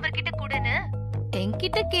போன் அவர்கிட்ட கொடுன்னு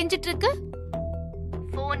என்கிட்ட கெஞ்சிட்டு இருக்கு.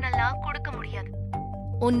 போன் எல்லாம் கொடுக்க முடியாது.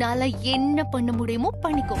 உன்னால என்ன பண்ண முடியுமோ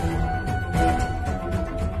பண்ணிக்கோ.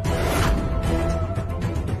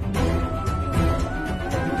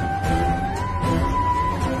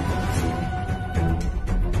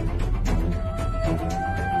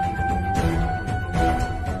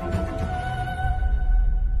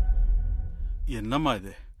 என்னம்மா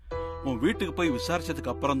இது? உன் வீட்டுக்கு போய்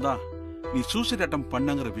விசாரிச்சதுக்கு அப்புறம் தான் நீ சூசைட் அட்டம்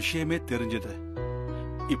பண்ணங்கிற விஷயமே தெரிஞ்சது.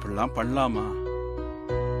 இப்படிலாம் பண்ணலாமா?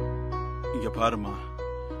 இங்க பாருமா,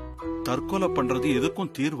 தற்கொலை பண்றது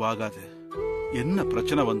எதுக்கும் தீர்வாகாது. என்ன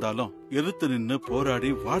பிரச்சனை வந்தாலும் எதிர்த்து நின்னு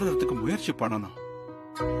போராடி வாழறதுக்கு முயற்சி பண்ணணும்.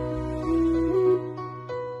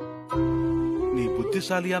 நீ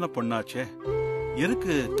புத்திசாலியான பொண்ணாச்சே,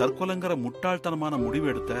 எதுக்கு தற்கொலைங்கிற முட்டாள்தனமான முடிவு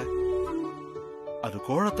எடுத்த? அது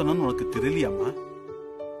கோழத்தனம் உனக்கு தெரியலையாமா?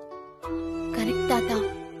 கரெக்ட் தாத்தா,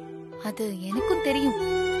 அது எனக்கும் தெரியும்.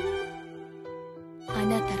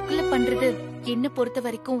 ஆனா தற்கொலை பண்றது என்ன பொறுத்த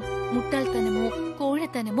வரைக்கும் முட்டாள்தனமோ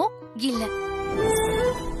கோழத்தனமோ இல்ல.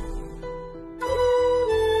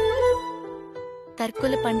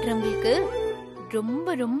 தற்கொலை பண்றவங்களுக்கு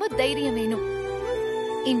ரொம்ப ரொம்ப தைரியம் வேணும்.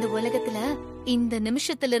 இந்த உலகத்துல இந்த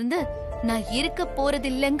நிமிஷத்துல இருந்து நான் இருக்க போறது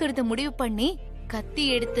இல்லைங்கறத முடிவு பண்ணி கத்தி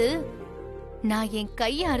எடுத்து நான் என்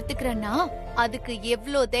கைய அறுத்துக்கிறேன்னா அதுக்கு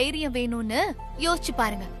எவ்ளோ தைரியம் வேணும்னு யோசிச்சு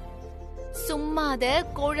பாருங்க. சும்மா அத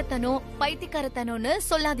கோழத்தனம் பைத்தியக்காரத்தனம்னு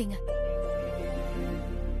சொல்லாதீங்க.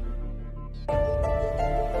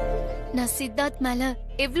 நான் சித்தார்த் மேல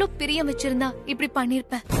எவ்ளோ பிரியம் வச்சிருந்தா இப்படி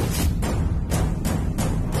பண்ணிருப்பேன்.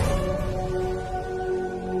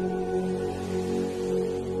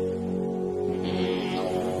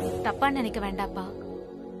 தப்பா நினைக்க வேண்டாப்பா.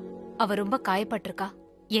 அவ ரொம்ப காயப்பட்டிருக்கா.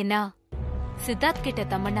 ஏன்னா சித்தார்த் கிட்ட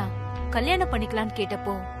தமன்னா கல்யாணம் பண்ணிக்கலான்னு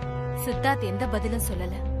கேட்டப்போ சித்தார்த் எந்த பதிலும்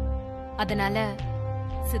சொல்லல. அதனால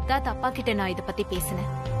சித்தார்த் அப்பா கிட்ட நான் இத பத்தி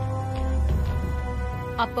பேசினேன்.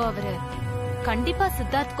 அப்போ அவரு கண்டிப்பா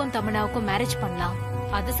சித்தார்த்துக்கும் தமன்னாவுக்கும் மேரேஜ் பண்ணலாம்,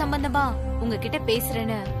 அது சம்பந்தமா உங்ககிட்ட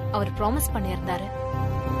பேசுறேன்னு அவர் ப்ராமிஸ் பண்ணியிருந்தாரு.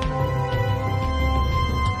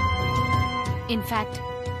 இன்ஃபேக்ட்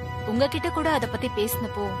உங்ககிட்ட கூட அத பத்தி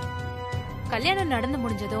பேசினப்போ கல்யாணம் நடந்து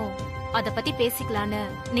முடிஞ்சதும் அத பத்தி பேசிக்கலான்னு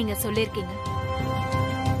நீங்க சொல்லிருக்கீங்க.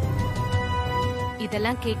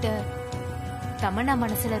 இதெல்லாம் கேட்டு தமன்னா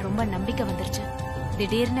மனசுல ரொம்ப நம்பிக்கை வந்துருச்சு.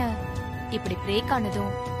 திடீர்னு இப்படி பிரேக்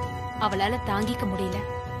ஆனதும் அவளால தாங்கிக்க முடியல.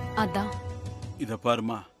 அதான். இத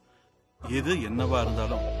பாருமா, எது என்னவா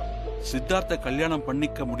இருந்தாலும் சித்தார்த்த கல்யாணம்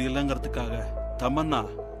பண்ணிக்க முடியலங்கிறதுக்காக தமன்னா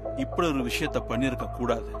இப்படி ஒரு விஷயத்த பண்ணிருக்க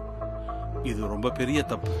கூடாது. இது ரொம்ப பெரிய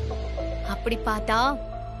தப்பு. அப்படி பார்த்தா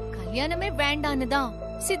கல்யாணமே வேண்டான்னு தான்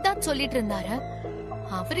சித்தார்த் சொல்லிட்டு இருந்தாரு.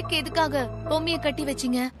 அவருக்கு எதுக்காக பொம்மிய கட்டி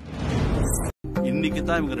வச்சீங்க? இன்னைக்கு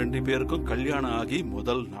தான் இவங்க 2 பேருக்கும் கல்யாணம் ஆகி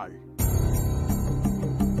முதல் நாள்.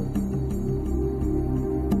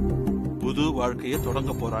 புது வாழ்க்கைய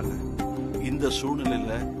தொடங்க போறாங்க. இந்த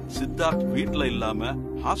சூழ்நிலையில சித்தார்த் வீட்டுல இல்லாம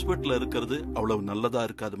ஹாஸ்பிட்டல்ல இருக்கிறது அவ்வளவு நல்லதா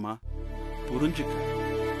இருக்காதுமா. புரிஞ்சுக்க,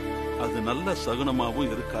 அது நல்ல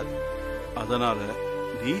சகுனமாவும் இருக்காது. அதனால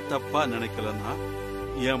நீ தப்பா நினைக்கலன்னா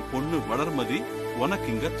என் பொண்ணு வளர்மதி உனக்கு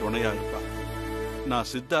இங்க துணையா இருப்பா. நான்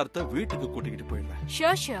சித்தார்த்த வீட்டுக்கு கூட்டிக்கிட்டு போயிடுறேன்.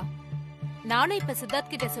 Sure sure. நானும் இப்ப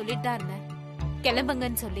சித்தார்த் கிட்ட சொல்லிட்டு தான் இருந்தேன்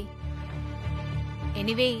கிளம்புங்கன்னு சொல்லி.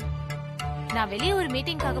 எனிவே நான் வெளியே ஒரு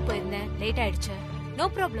மீட்டிங்காக போயிருந்தேன், லேட் ஆயிடுச்சு. நோ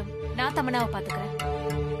ப்ராப்ளம், நான் தமன்னாவை பாத்துக்கிறேன்.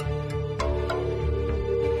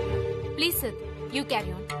 Please Sid, you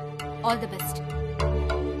carry on. All the best.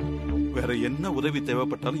 வேற என்ன உதவி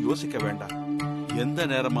தேவைப்பட்டாலும் யோசிக்க வேண்டாம். எந்த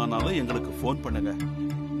நேரமானாலும் எங்களுக்கு போன் பண்ணுங்க.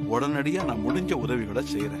 உடனடியா நான் முடிஞ்ச உதவிகளை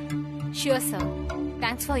செய்யறேன். Sure sir.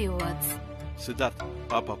 Thanks for your words. Siddharth,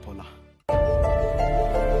 பாப்பா போலாம்.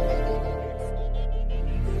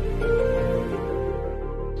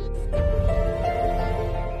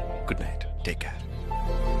 Good night. Take care.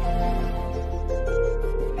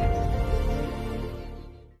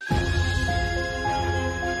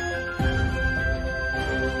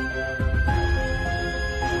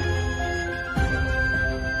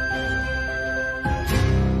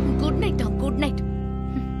 Good night.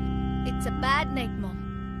 It's a bad night, Mom.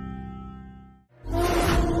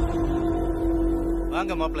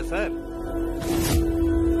 வாங்க மாப்பிள்ள சார்.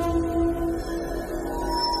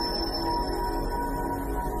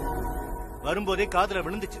 வரும்போதே காதுல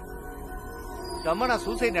விழுந்துச்சு. Tamannaah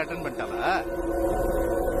suicide attend பண்ணிட்டாவா?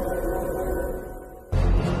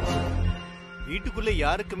 வீட்டுக்குள்ள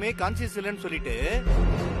யாருக்குமே கான்சியஸ் இல்லைன்னு சொல்லிட்டு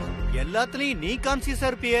எல்லாத்துலயும் நீ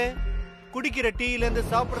கான்சியஸா இருப்பியே. குடிக்கிற டீல இருந்து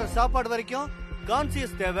சாப்பிடுற சாப்பாடு வரைக்கும்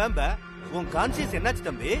கான்சியஸ் தேவை. உன் கான்சியஸ் என்னாச்சு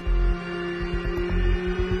தம்பி?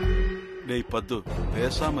 டேய் பத்து,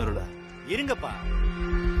 பேசாம இருடா. இருங்கப்பா,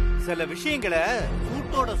 சில விஷயங்களை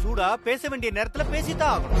சூட்டோட சூடா பேச வேண்டிய நேரத்துல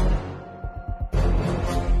பேசித்தான் ஆகணும்.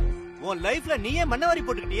 உன் லைஃப்ல நீயே மண்ணவாரி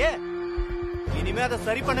போட்டுக்கிட்டியே, இனிமே அதை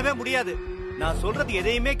சரி பண்ணவே முடியாது. நான் சொல்றது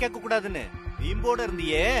எதையுமே கேட்க கூடாதுன்னு வீம்போட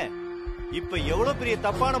இருந்தியே, இப்ப எவ்வளவு பெரிய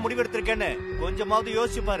தப்பான முடிவு எடுத்திருக்கேன்னு கொஞ்சமாவது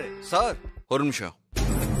யோசிச்சு பாரு. சார் ஒரு நிமிஷம்.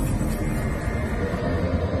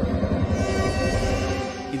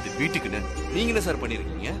 இந்த வீட்டுக்குன்னு நீங்க என்ன சார்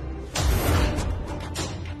பண்ணிருக்கீங்க?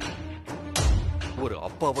 ஒரு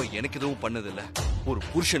அப்பாவா எனக்கு எதுவும் பண்ணதில்ல, ஒரு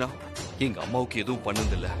புருஷனா எங்க அம்மாவுக்கு எதுவும்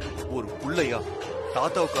பண்ணதில்ல, ஒரு புள்ளையா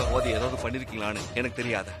தாத்தாவுக்காகவாது ஏதாவது பண்ணிருக்கீங்களான்னு எனக்கு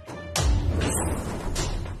தெரியாத.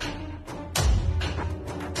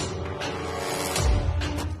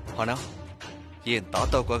 ஆனா என்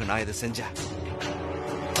தாத்தாவுக்காக நான் இதை செஞ்சேன்.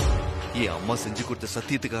 என் அம்மா செஞ்சு கொடுத்த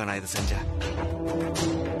சத்தியத்துக்காக நான் இதை செஞ்சேன்.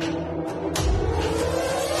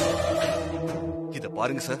 இத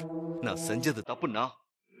பாருங்க சார், நான் செஞ்சது தப்புன்னா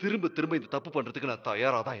திரும்ப திரும்ப இந்த தப்பு பண்றதுக்கு நான்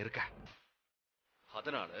தயாரா தான் இருக்கேன்.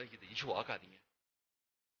 அதனால இது இஷ்யூ ஆகாதீங்க.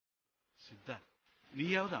 சித்தார்த்,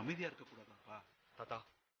 நீயாவது அமைதியா இருக்க கூடாதாப்பா? தாத்தா,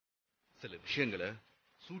 சில விஷயங்களை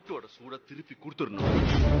சூட்டோட சூட திருப்பி கொடுத்துடணும்.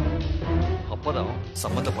 அப்பதான்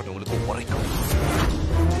சம்பந்தப்பட்டவங்களுக்கு உரைக்கும்.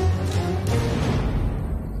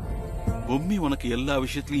 பொம்மி உனக்கு எல்லா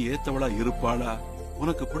விஷயத்திலயும் ஏத்தவளா இருப்பாளா,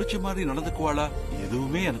 உனக்கு பிடிச்ச மாதிரி நடந்துக்குவாளா,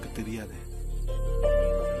 எதுவுமே எனக்கு தெரியாது.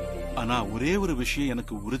 ஆனா ஒரே ஒரு விஷயம்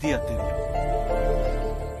எனக்கு உறுதியா தெரியும்.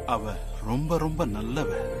 அவ ரொம்ப ரொம்ப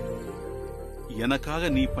நல்லவ. எனக்காக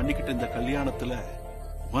நீ பண்ணிக்கிட்ட இந்த கல்யாணத்துல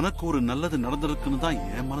உனக்கு ஒரு நல்லது நடந்திருக்குன்னு தான்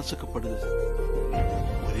என் மனசுக்கு படுது.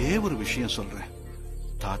 ஒரே ஒரு விஷயம் சொல்றேன்,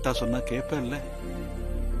 தாத்தா சொன்னா கேப்ப இல்ல.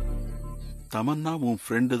 தமன்னா உன்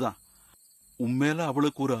ஃப்ரெண்டு தான். உண்மையில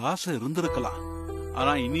அவளுக்கு ஒரு ஆசை இருந்திருக்கலாம்.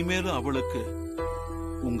 ஆனா இனிமேலும் அவளுக்கு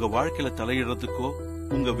உங்க வாழ்க்கையில தலையிடுறதுக்கோ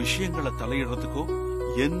உங்க விஷயங்களை தலையிடுறதுக்கோ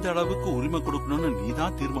எந்த அளவுக்கு உரிமை கொடுக்கணும்னு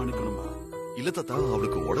நீதான் தீர்மானிக்கணுமா? இல்ல தாத்தா,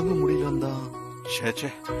 அவளுக்கு உடம்பு முடியலன்னா. சேச்சே,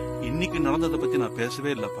 இன்னைக்கு நடந்ததை பத்தி நான் பேசவே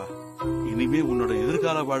இல்லப்பா. இனிமே உன்னோட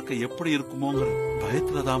எதிர்கால வாழ்க்கை எப்படி இருக்குமோங்கிற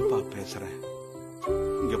பயத்துலதான்ப்பா பேசுறேன்.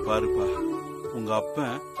 இங்க பாருப்பா, உங்க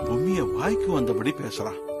அப்பன் பொம்மிய வாய்க்கு வந்தபடி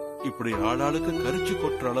பேசுறான். இப்படி ஆளாளுக்கு கரிச்சு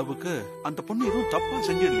கொட்டுற அளவுக்கு அந்த பொண்ணு எதுவும் தப்பா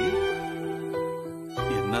செஞ்சிடலையே.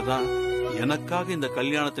 என்னதான் எனக்காக இந்த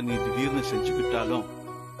கல்யாணத்தை நீ திடீர்னு செஞ்சுக்கிட்டாலும்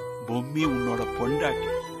பொம்மி உன்னோட பொண்டாட்டி.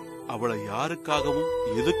 அவளை யாருக்காகவும்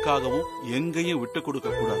எதுக்காகவும் எங்கேயும் விட்டு கொடுக்க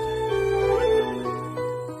கூடாது.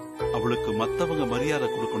 அவளுக்கு மத்தவங்க மரியாதை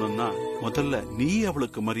கொடுக்கணும்னா முதல்ல நீ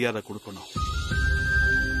அவளுக்கு மரியாதை கொடுக்கணும்.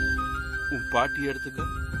 உன் பாட்டி எடுத்துக்க.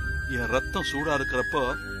 என் ரத்தம் சூடா இருக்கிறப்போ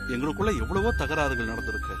எங்களுக்குள்ள எவ்வளவோ தகராறுகள்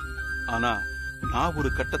நடந்திருக்கு. ஆனா நான் ஒரு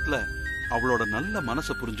கட்டத்துல அவளோட நல்ல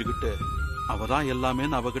மனசை புரிஞ்சுக்கிட்டு அவதான் எல்லாமே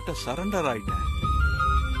அவகிட்ட சரண்டர் ஆயிட்டேன்.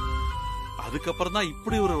 அதுக்கப்புறம் தான்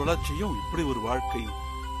இப்படி ஒரு வளர்ச்சியும் இப்படி ஒரு வாழ்க்கையும்.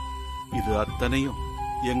 இது அத்தனையும்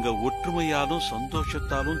எங்க ஒற்றுமையாலும்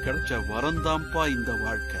சந்தோஷத்தாலும் கிடைச்ச வரந்தாம்பா இந்த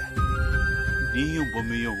வாழ்க்கை. நீயும்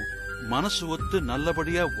பொம்மியும் மனசு ஒத்து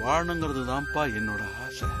நல்லபடியா வாழணுங்கிறது தான்ப்பா என்னோட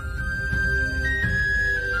ஆசை.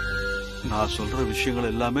 நான் சொல்ற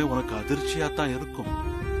விஷயங்கள் எல்லாமே உனக்கு அதிர்ச்சியா தான் இருக்கும்.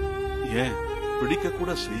 ஏன் பிடிக்க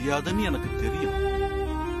கூட செய்யாதுன்னு எனக்கு தெரியும்.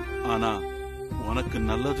 ஆனா உனக்கு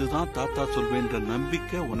நல்லதுதான் தாத்தா சொல்வேன்ற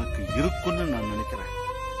நம்பிக்கை உனக்கு இருக்குன்னு நான் நினைக்கிறேன்.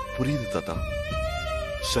 புரியுது தாத்தா.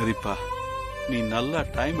 சரிப்பா, நீ நல்லா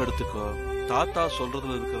டைம் எடுத்துக்கோ. தாத்தா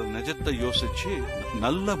சொல்றதுல இருக்கிற நிஜத்தை யோசிச்சு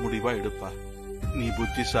நல்ல முடிவா எடுப்பா. நீ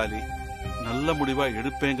புத்திசாலி, நல்ல முடிவா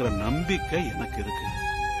எடுப்பேங்கிற நம்பிக்கை எனக்கு இருக்கு.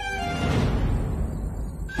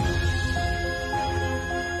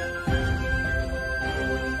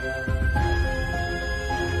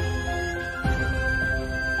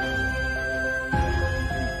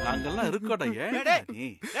 நாங்கெல்லாம் இருக்கோட.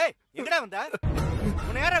 எங்கடா வந்த?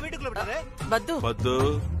 உன்னை யாரா வீட்டுக்குள்ள விட்டாரு? பத்து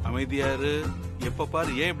அமைதியாரு. எப்ப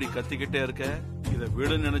பாரு ஏன் இப்படி கத்திக்கிட்டே இருக்க? இத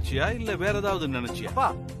வீடு நினைச்சியா இல்ல வேற ஏதாவது நினைச்சியா?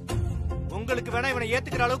 உங்களுக்கு வேணா இவனை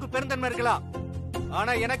ஏத்துக்கிற அளவுக்கு பெருந்தன்மை இருக்கலாம்.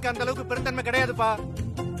 ஆனா எனக்கு அந்த அளவுக்கு பெருந்தன்மை கிடையாதுப்பா.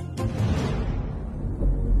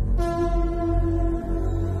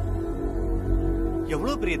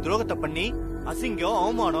 எவ்வளவு பெரிய துரோகத்தை பண்ணி அசிங்கம்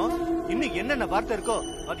அவமானம் இன்னும் என்னென்ன வார்த்தை இருக்கோ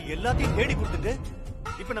அது எல்லாத்தையும் தேடி கொடுத்துட்டு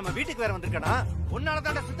இப்ப நம்ம வீட்டுக்கு வேற வந்திருக்கனா?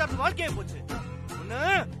 உன்னாலதான் சித்தார்த்த வாழ்க்கையே போச்சு.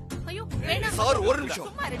 சார் ஒரு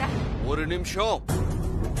நிமிஷம், ஒரு நிமிஷம்.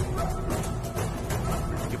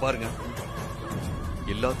 இங்க பாருங்க,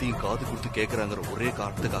 எல்லாத்தையும் காது கொடுத்து கேக்குறாங்கிற ஒரே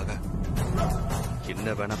காரணத்துக்காக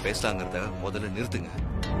என்ன வேணா பேசலாங்கிறத முதல்ல நிறுத்துங்க.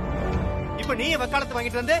 இப்ப நீ வக்காலத்து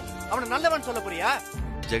வாங்கிட்டு வந்து அவனை நல்லவன் சொல்ல போறியா?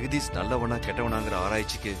 ஜெகதீஷ் நல்லவனா கெட்டவனாங்கிற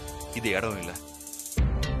ஆராய்ச்சிக்கு இது இடம் இல்ல.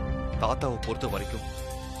 தாத்தாவை பொறுத்த வரைக்கும்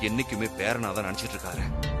என்னைக்குமே பேரனாதான் நினைச்சிட்டு இருக்காரு.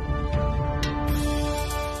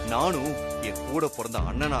 நானும் என் கூட பிறந்த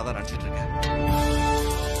அண்ணனாதான் நினைச்சிட்டு இருக்கேன்.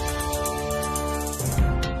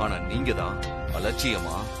 ஆனா நீங்க தான்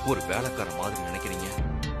அலட்சியமா ஒரு வேலைக்கார மாதிரி நினைக்கிறீங்க.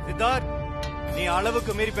 சித்தார்த், நீ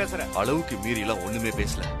அளவுக்கு மீறி பேசுற. அளவுக்கு மீறி எல்லாம் ஒண்ணுமே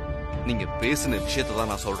பேசல. நீங்க பேசின விஷயத்தை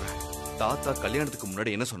தான் நான் சொல்றேன். தாத்தா கல்யாணத்துக்கு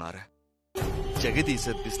முன்னாடி என்ன சொன்னாரு?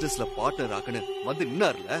 ஜெகதீஷ பிசினஸ்ல பார்ட்னர் ஆக்குன்னு வந்து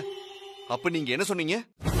நின்னார்ல, அப்ப நீங்க என்ன சொன்னீங்க?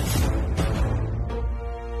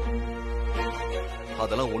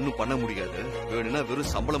 அதெல்லாம் ஒண்ணும் பண்ண முடியாது, வேணும்னா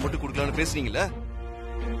வெறும் சம்பளம் மட்டும் கொடுக்கலான்னு பேசுறீங்களா?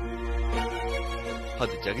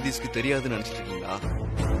 அது ஜெகதீஷ்க்கு தெரியாதுன்னு நினைச்சிட்டு இருக்கீங்களா?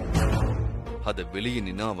 அத வெளியே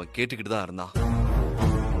நின்னா அவன் கேட்டுக்கிட்டு தான் இருந்தான்.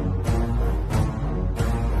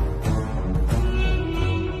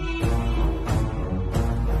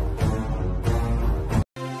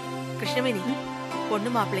 கிருஷ்ணவேணி,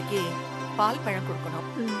 பொண்ணு மாப்பிளைக்கு பால் பழம் கொடுக்கணும்.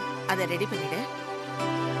 அதை ரெடி பண்ணிடு.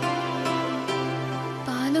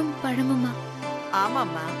 பாலும் பழமுமா?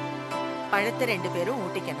 ஆமாம்மா, பழத்தை 2 பேரும்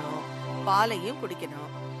ஊட்டிக்கணும், பாலையும் குடிக்கணும்.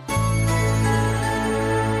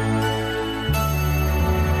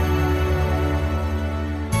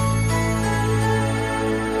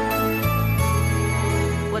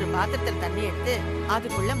 ஒரு பாத்திரத்தில் தண்ணி எடுத்து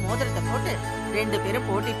அதுக்குள்ள மோதிரத்தை போட்டு 2 பேரும்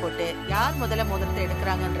போட்டி போட்டு யார் முதல்ல மோதிரத்தை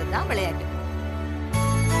எடுக்கிறாங்கன்றதுதான் விளையாட்டு.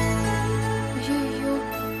 ஐயோ,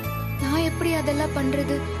 நான் எப்படி அதெல்லாம்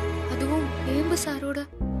பண்றது? அதுவும் ஏம்பு சாரோட.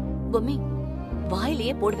 பொம்மி,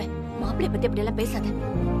 வாயிலேயே போடுவேன். மாப்பிள்ளை பத்தி அப்படி எல்லாம் பேசாத.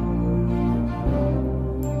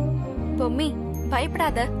 பொம்மி,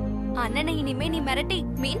 பயப்படாத. அண்ணனை இனிமே நீ மிரட்டி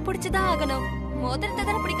மீன் பிடிச்சுதான் ஆகணும். மோதிரத்தை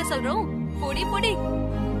தானே பிடிக்க சொல்றோம். பொடி பொடி.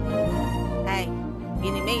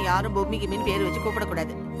 இனிமே யாரும் பொம்மிக்கு மீன் பேர் வச்சு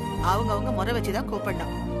கூப்பிடக்கூடாது. அவங்க முறை வச்சுதான்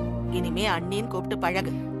கூப்பிடணும். இனிமே அண்ணின்னு கூப்பிட்டு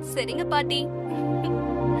பழகு. சரிங்க பாட்டி.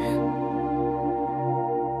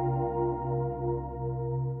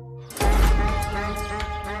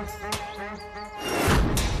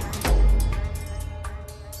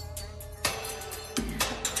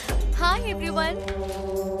 Hi everyone.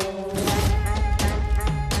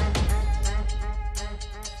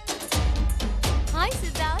 Hi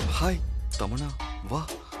Siddharth. Hi Tamannaah, வா.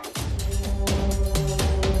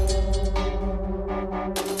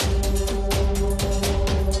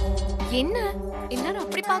 என்ன எல்லாரும்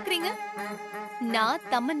அப்படி பாக்குறீங்க? நான்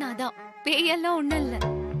தமன்னா தான், பேயெல்லாம் ஒண்ணும் இல்ல.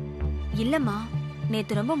 இல்லம்மா,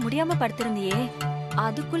 நேத்து ரொம்ப முடியாம படுத்திருந்தியே,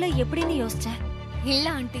 அதுக்குள்ள எப்படின்னு யோசிச்சேன். இல்ல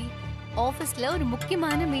ஆண்டி, ஆபீஸ்ல ஒரு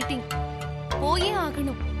முக்கியமான மீட்டிங், போயே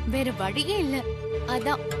ஆகணும், வேற வழியே இல்ல.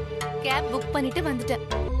 அதான் கேப் புக் பண்ணிட்டு வந்துட்டேன்.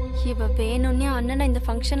 இவ வேணும்னே அண்ணனை இந்த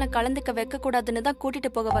ஃபங்க்ஷன்ல கலந்துக்க வைக்க கூடாதுன்னு தான் கூட்டிட்டு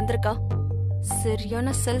போக வந்திருக்கா.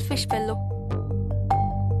 சரியான செல்ஃபிஷ் ஃபெல்லோ.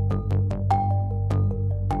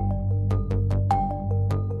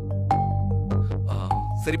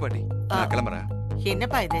 சரி பாட்டி, நான் கிளம்புறேன்.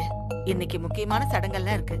 என்னப்பா இது, இன்னைக்கு முக்கியமான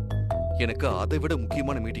சடங்கெல்லாம் இருக்கு. எனக்கு அதை விட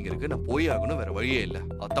முக்கியமான மீட்டிங் இருக்கு, நான் போய் ஆகணும், வேற வழியே இல்ல.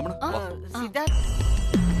 தமனா, சித்தார்த்,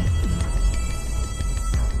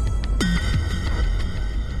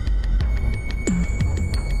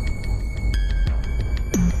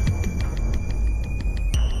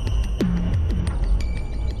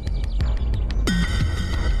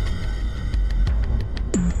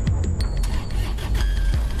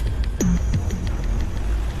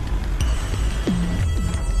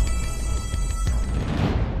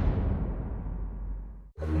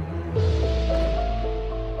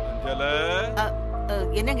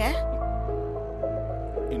 என்னங்க?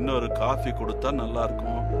 இன்னொரு காஃபி கொடுத்தா நல்லா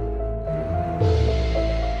இருக்கும்.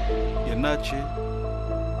 என்னாச்சு?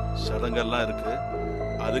 சடங்கெல்லாம் இருக்கு,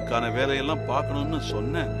 அதுக்கான வேலையெல்லாம் பார்க்கணும்னு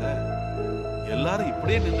சொன்னேன்ல. எல்லாரும்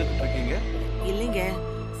இப்படியே நின்றுட்டு இருக்கீங்க. இல்லைங்க,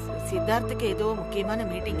 சித்தார்த்துக்கு ஏதோ முக்கியமான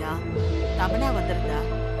மீட்டிங்கா. தமனா வந்திருந்தா,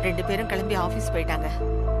 2 பேரும் கிளம்பி ஆபீஸ் போயிட்டாங்க.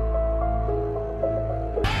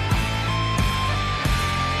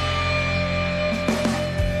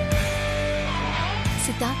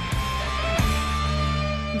 சித்தார்த்,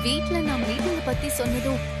 வீட்ல நான் மீட்டிங் பத்தி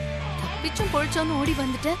சொன்னதும் தப்பிச்சும் பொழிச்சோன்னு ஓடி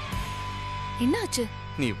வந்துட்ட. என்னாச்சு?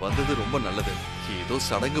 நீ வந்தது ரொம்ப நல்லது. ஏதோ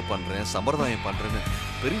சடங்கு பண்றேன், சம்பிரதாயம் பண்றேன்னு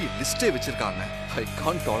பெரிய லிஸ்டே வச்சிருக்காங்க. I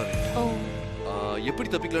can't tolerate. எப்படி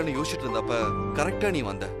தப்பிக்கலாம்னு யோசிச்சுட்டு இருந்தப்ப கரெக்டா நீ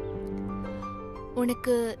வந்த.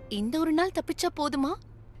 உனக்கு இந்த ஒரு நாள் தப்பிச்சா போதுமா,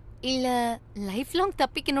 இல்ல லைஃப் லாங்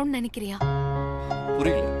தப்பிக்கணும்னு நினைக்கிறியா?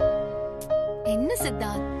 புரியல. என்ன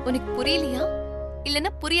சித்தார்த், உனக்கு புரியலையா, இல்லனா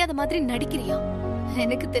புரியாத மாதிரி நடிக்கிறியா?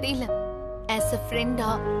 எனக்கு தெரியல. as a friend-ஆ,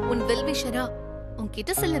 உன் வெல்விஷரா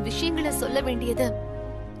உன்கிட்ட சில விஷயங்களை சொல்ல வேண்டியது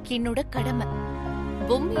என்னோட கடமை.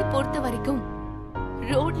 பொம்மியை பொறுத்த வரைக்கும்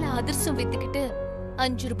ரோட்ல அதிர்சம் வித்துக்கிட்டு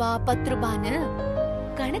 5 ரூபாய் 10 ரூபான்னு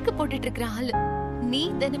கணக்கு போட்டுட்டு இருக்கிற ஆளு. நீ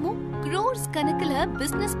தினமும் crores கணக்குல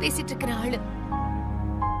பிசினஸ் பேசிட்டு இருக்கிற ஆளு.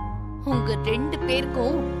 உங்க 2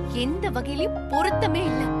 பேருக்கும் எந்த வகையிலும் பொருத்தமே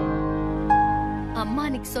இல்ல. அம்மா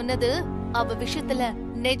அன்னைக்கு சொன்னது அவ விஷயத்துல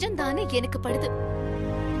நிஜம்தானே எனக்கு படுது.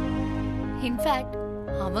 இன்ஃபேக்ட்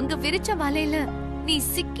அவங்க விரிச்ச வலையில நீ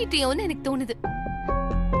சிக்கிட்டியோன்னு எனக்கு தோணுது.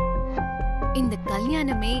 இந்த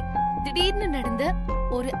கல்யாணமே திடீர்னு நடந்த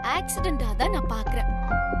ஒரு ஆக்சிடென்டா தான் நான் பாக்குறேன்.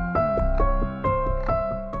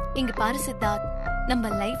 இங்க பாரு சித்தார்த், நம்ம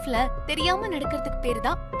லைஃப்ல தெரியாம நடக்கிறதுக்கு பேரு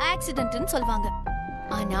தான் ஆக்சிடென்ட்னு சொல்வாங்க.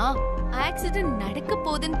 ஆனா ஆக்சிடென்ட் நடக்க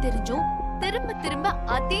போகுதுன்னு தெரிஞ்சும் திரும்ப திரும்ப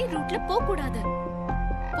அதே ரூட்ல போக கூடாது.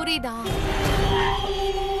 புரியுதா?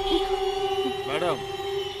 மேடம்,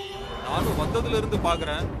 நானும் வந்ததுல இருந்து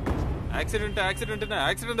பாக்குறேன்,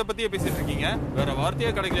 ஆக்சிடென்ட் பத்தியே பேசிட்டு இருக்கீங்க. வேற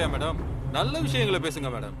வார்த்தையே கிடைக்கலையா மேடம்? நல்ல விஷயங்களை பேசுங்க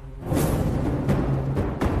மேடம்.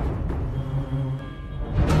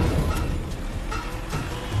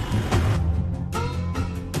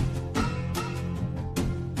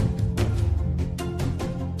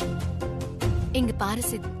 இங்க பாரு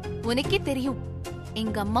சித், உனக்கே தெரியும்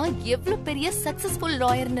எங்க அம்மா எவ்வளவு பெரிய சக்சஸ்ஃபுல்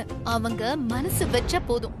லாயர்னு. அவங்க மனசு வச்சா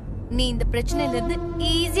போதும், நீ இந்த பிரச்சனையில இருந்து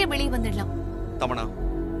ஈஸியா வெளியே வந்துடலாம். தமனா,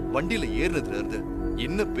 வண்டியில ஏறினதுல இருந்து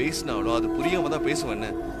என்ன பேசினாலும் அது புரியாம தான் பேசுவேன்னு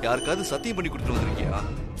யாருக்காவது சத்தியம் பண்ணி கொடுத்துட்டு வந்திருக்கியா?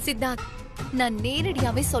 சித்தார்த், நான்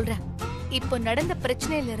நேரடியாவே சொல்றேன், இப்போ நடந்த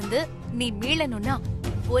பிரச்சனையில இருந்து நீ மீளணும்னா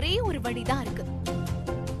ஒரே ஒரு வழிதான் இருக்கு.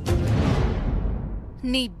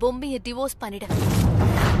 நீ பொம்மியை டிவோர்ஸ் பண்ணிட.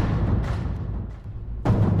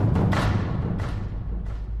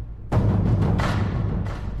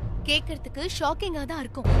 கேட்கறதுக்கு ஷாக்கிங்கா தான்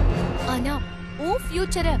இருக்கும், ஆனா உன்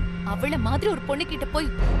ஃபியூச்சரை அவள மாதிரி ஒரு பொண்ணு கிட்ட போய்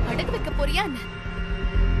அடகு வைக்க போறியா என்ன?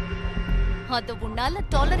 அத உன்னால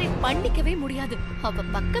டாலரேட் பண்ணிக்கவே முடியாது. அவ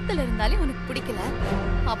பக்கத்துல இருந்தாலே உனக்கு பிடிக்கல.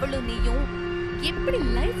 அவளும் நீயும் எப்படி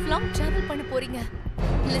லைஃப் லாங் டிராவல் பண்ண போறீங்க?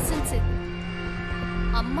 லிசன் சித்,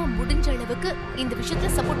 அம்மா முடிஞ்ச அளவுக்கு இந்த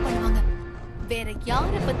விஷயத்துல சப்போர்ட் பண்ணுவாங்க. வேற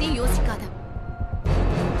யார பத்தி யோசிக்காத.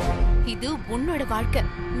 இது உன்னோட வாழ்க்கை,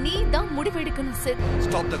 நீ தான் முடிவெடுக்கணும் Sid.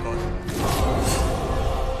 Stop the car.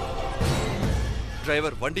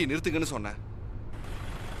 Driver, வண்டி நிறுத்துங்கன்னு சொன்னேன்.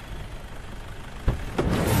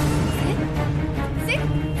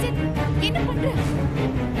 என்ன பண்ற?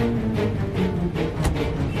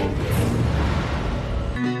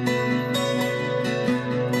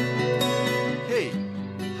 ஹே,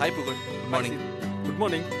 ஹாய் புகழ். Good morning. Good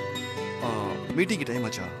morning. Meeting time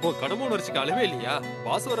ஆச்சா? ஓ, கடமோன் வரிசைக்கு அளவே இல்லையா?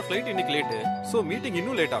 பாஸ் வர ஃப்ளைட் இன்னைக்கு லேட்டு, சோ மீட்டிங்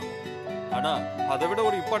இன்னும் லேட் ஆகும். ஆனா அதை விட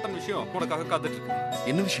ஒரு இம்பார்ட்டன்ட் விஷயம் உனக்காக காத்துட்டு இருக்கு.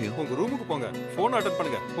 என்ன விஷயம்? உங்க ரூமுக்கு போங்க, போன் அட்டெண்ட்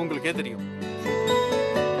பண்ணுங்க, உங்களுக்கே தெரியும்.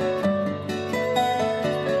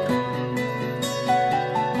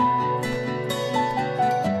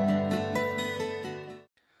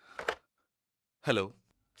 ஹலோ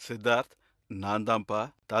சித்தார்த், நான் தான்ப்பா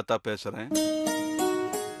தாத்தா பேசுறேன்.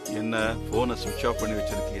 என்ன போனை சுவிட்ச் ஆஃப் பண்ணி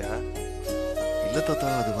வச்சிருக்கியா? இல்ல தாத்தா,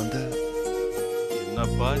 அது வந்து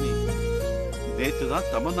என்னப்பா நீ நேத்து தான்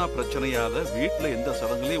தமன்னா பிரச்சனையால வீட்டுல எந்த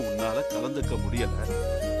சடங்குலையும் உன்னால கலந்துக்க முடியல.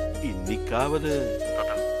 இன்னைக்காவது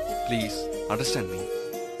ப்ளீஸ் அண்டர்ஸ்டாண்ட் மீ.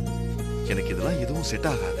 எனக்கு இதெல்லாம் எதுவும் செட்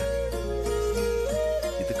ஆகாது.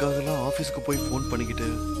 இதுக்காகலாம் ஆபீஸ்க்கு போய் போன் பண்ணிக்கிட்டு.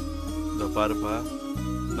 இந்த பாருப்பா,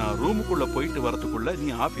 நான் ரூமுக்குள்ள போயிட்டு வரதுக்குள்ள நீ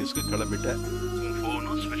ஆபீஸ்க்கு கிளம்பிட்ட. உன்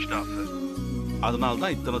போனும் ஸ்விட்ச் ஆஃப். அதனால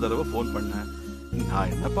தான் இத்தனை தடவை போன் பண்ணேன்.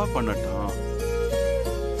 நான் என்னப்பா பண்ணட்டும்?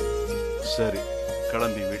 சரி,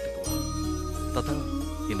 கிளம்பி வீட்டுக்கு வா. தாத்தா,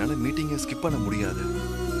 என்னால மீட்டிங்கை ஸ்கிப் பண்ண முடியாது.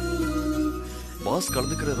 பாஸ்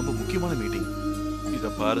கலந்துக்கிற ரொம்ப முக்கியமான மீட்டிங்.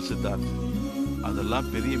 இத பாரு சித்தார்த், அதெல்லாம்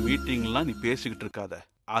பெரிய மீட்டிங்லாம் நீ பேசிக்கிட்டு இருக்காத.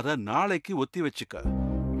 அத நாளைக்கு ஒத்தி வச்சுக்க.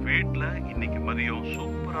 வீட்டுல இன்னைக்கு மதியம்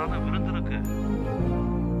சூப்பரான விருந்து இருக்கு.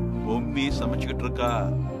 பொம்மி சமைச்சுக்கிட்டு இருக்கா.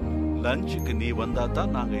 லஞ்சுக்கு நீ வந்தா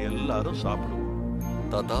தான் நாங்க எல்லாரும் சாப்பிடுவோம்.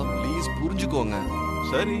 தாத்தா ப்ளீஸ் புரிஞ்சுக்கோங்க.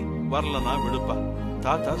 சரி, வரலனா விடுப்பா.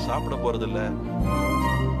 தாத்தா சாப்பிட போறதில்ல.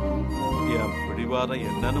 என் பிடிவாதம்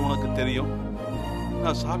என்னன்னு உனக்கு தெரியும்.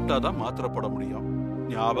 நான் சாப்பிட்டாதான் மாத்திரை போட முடியும்.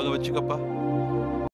 ஞாபகம் வச்சுக்கப்பா.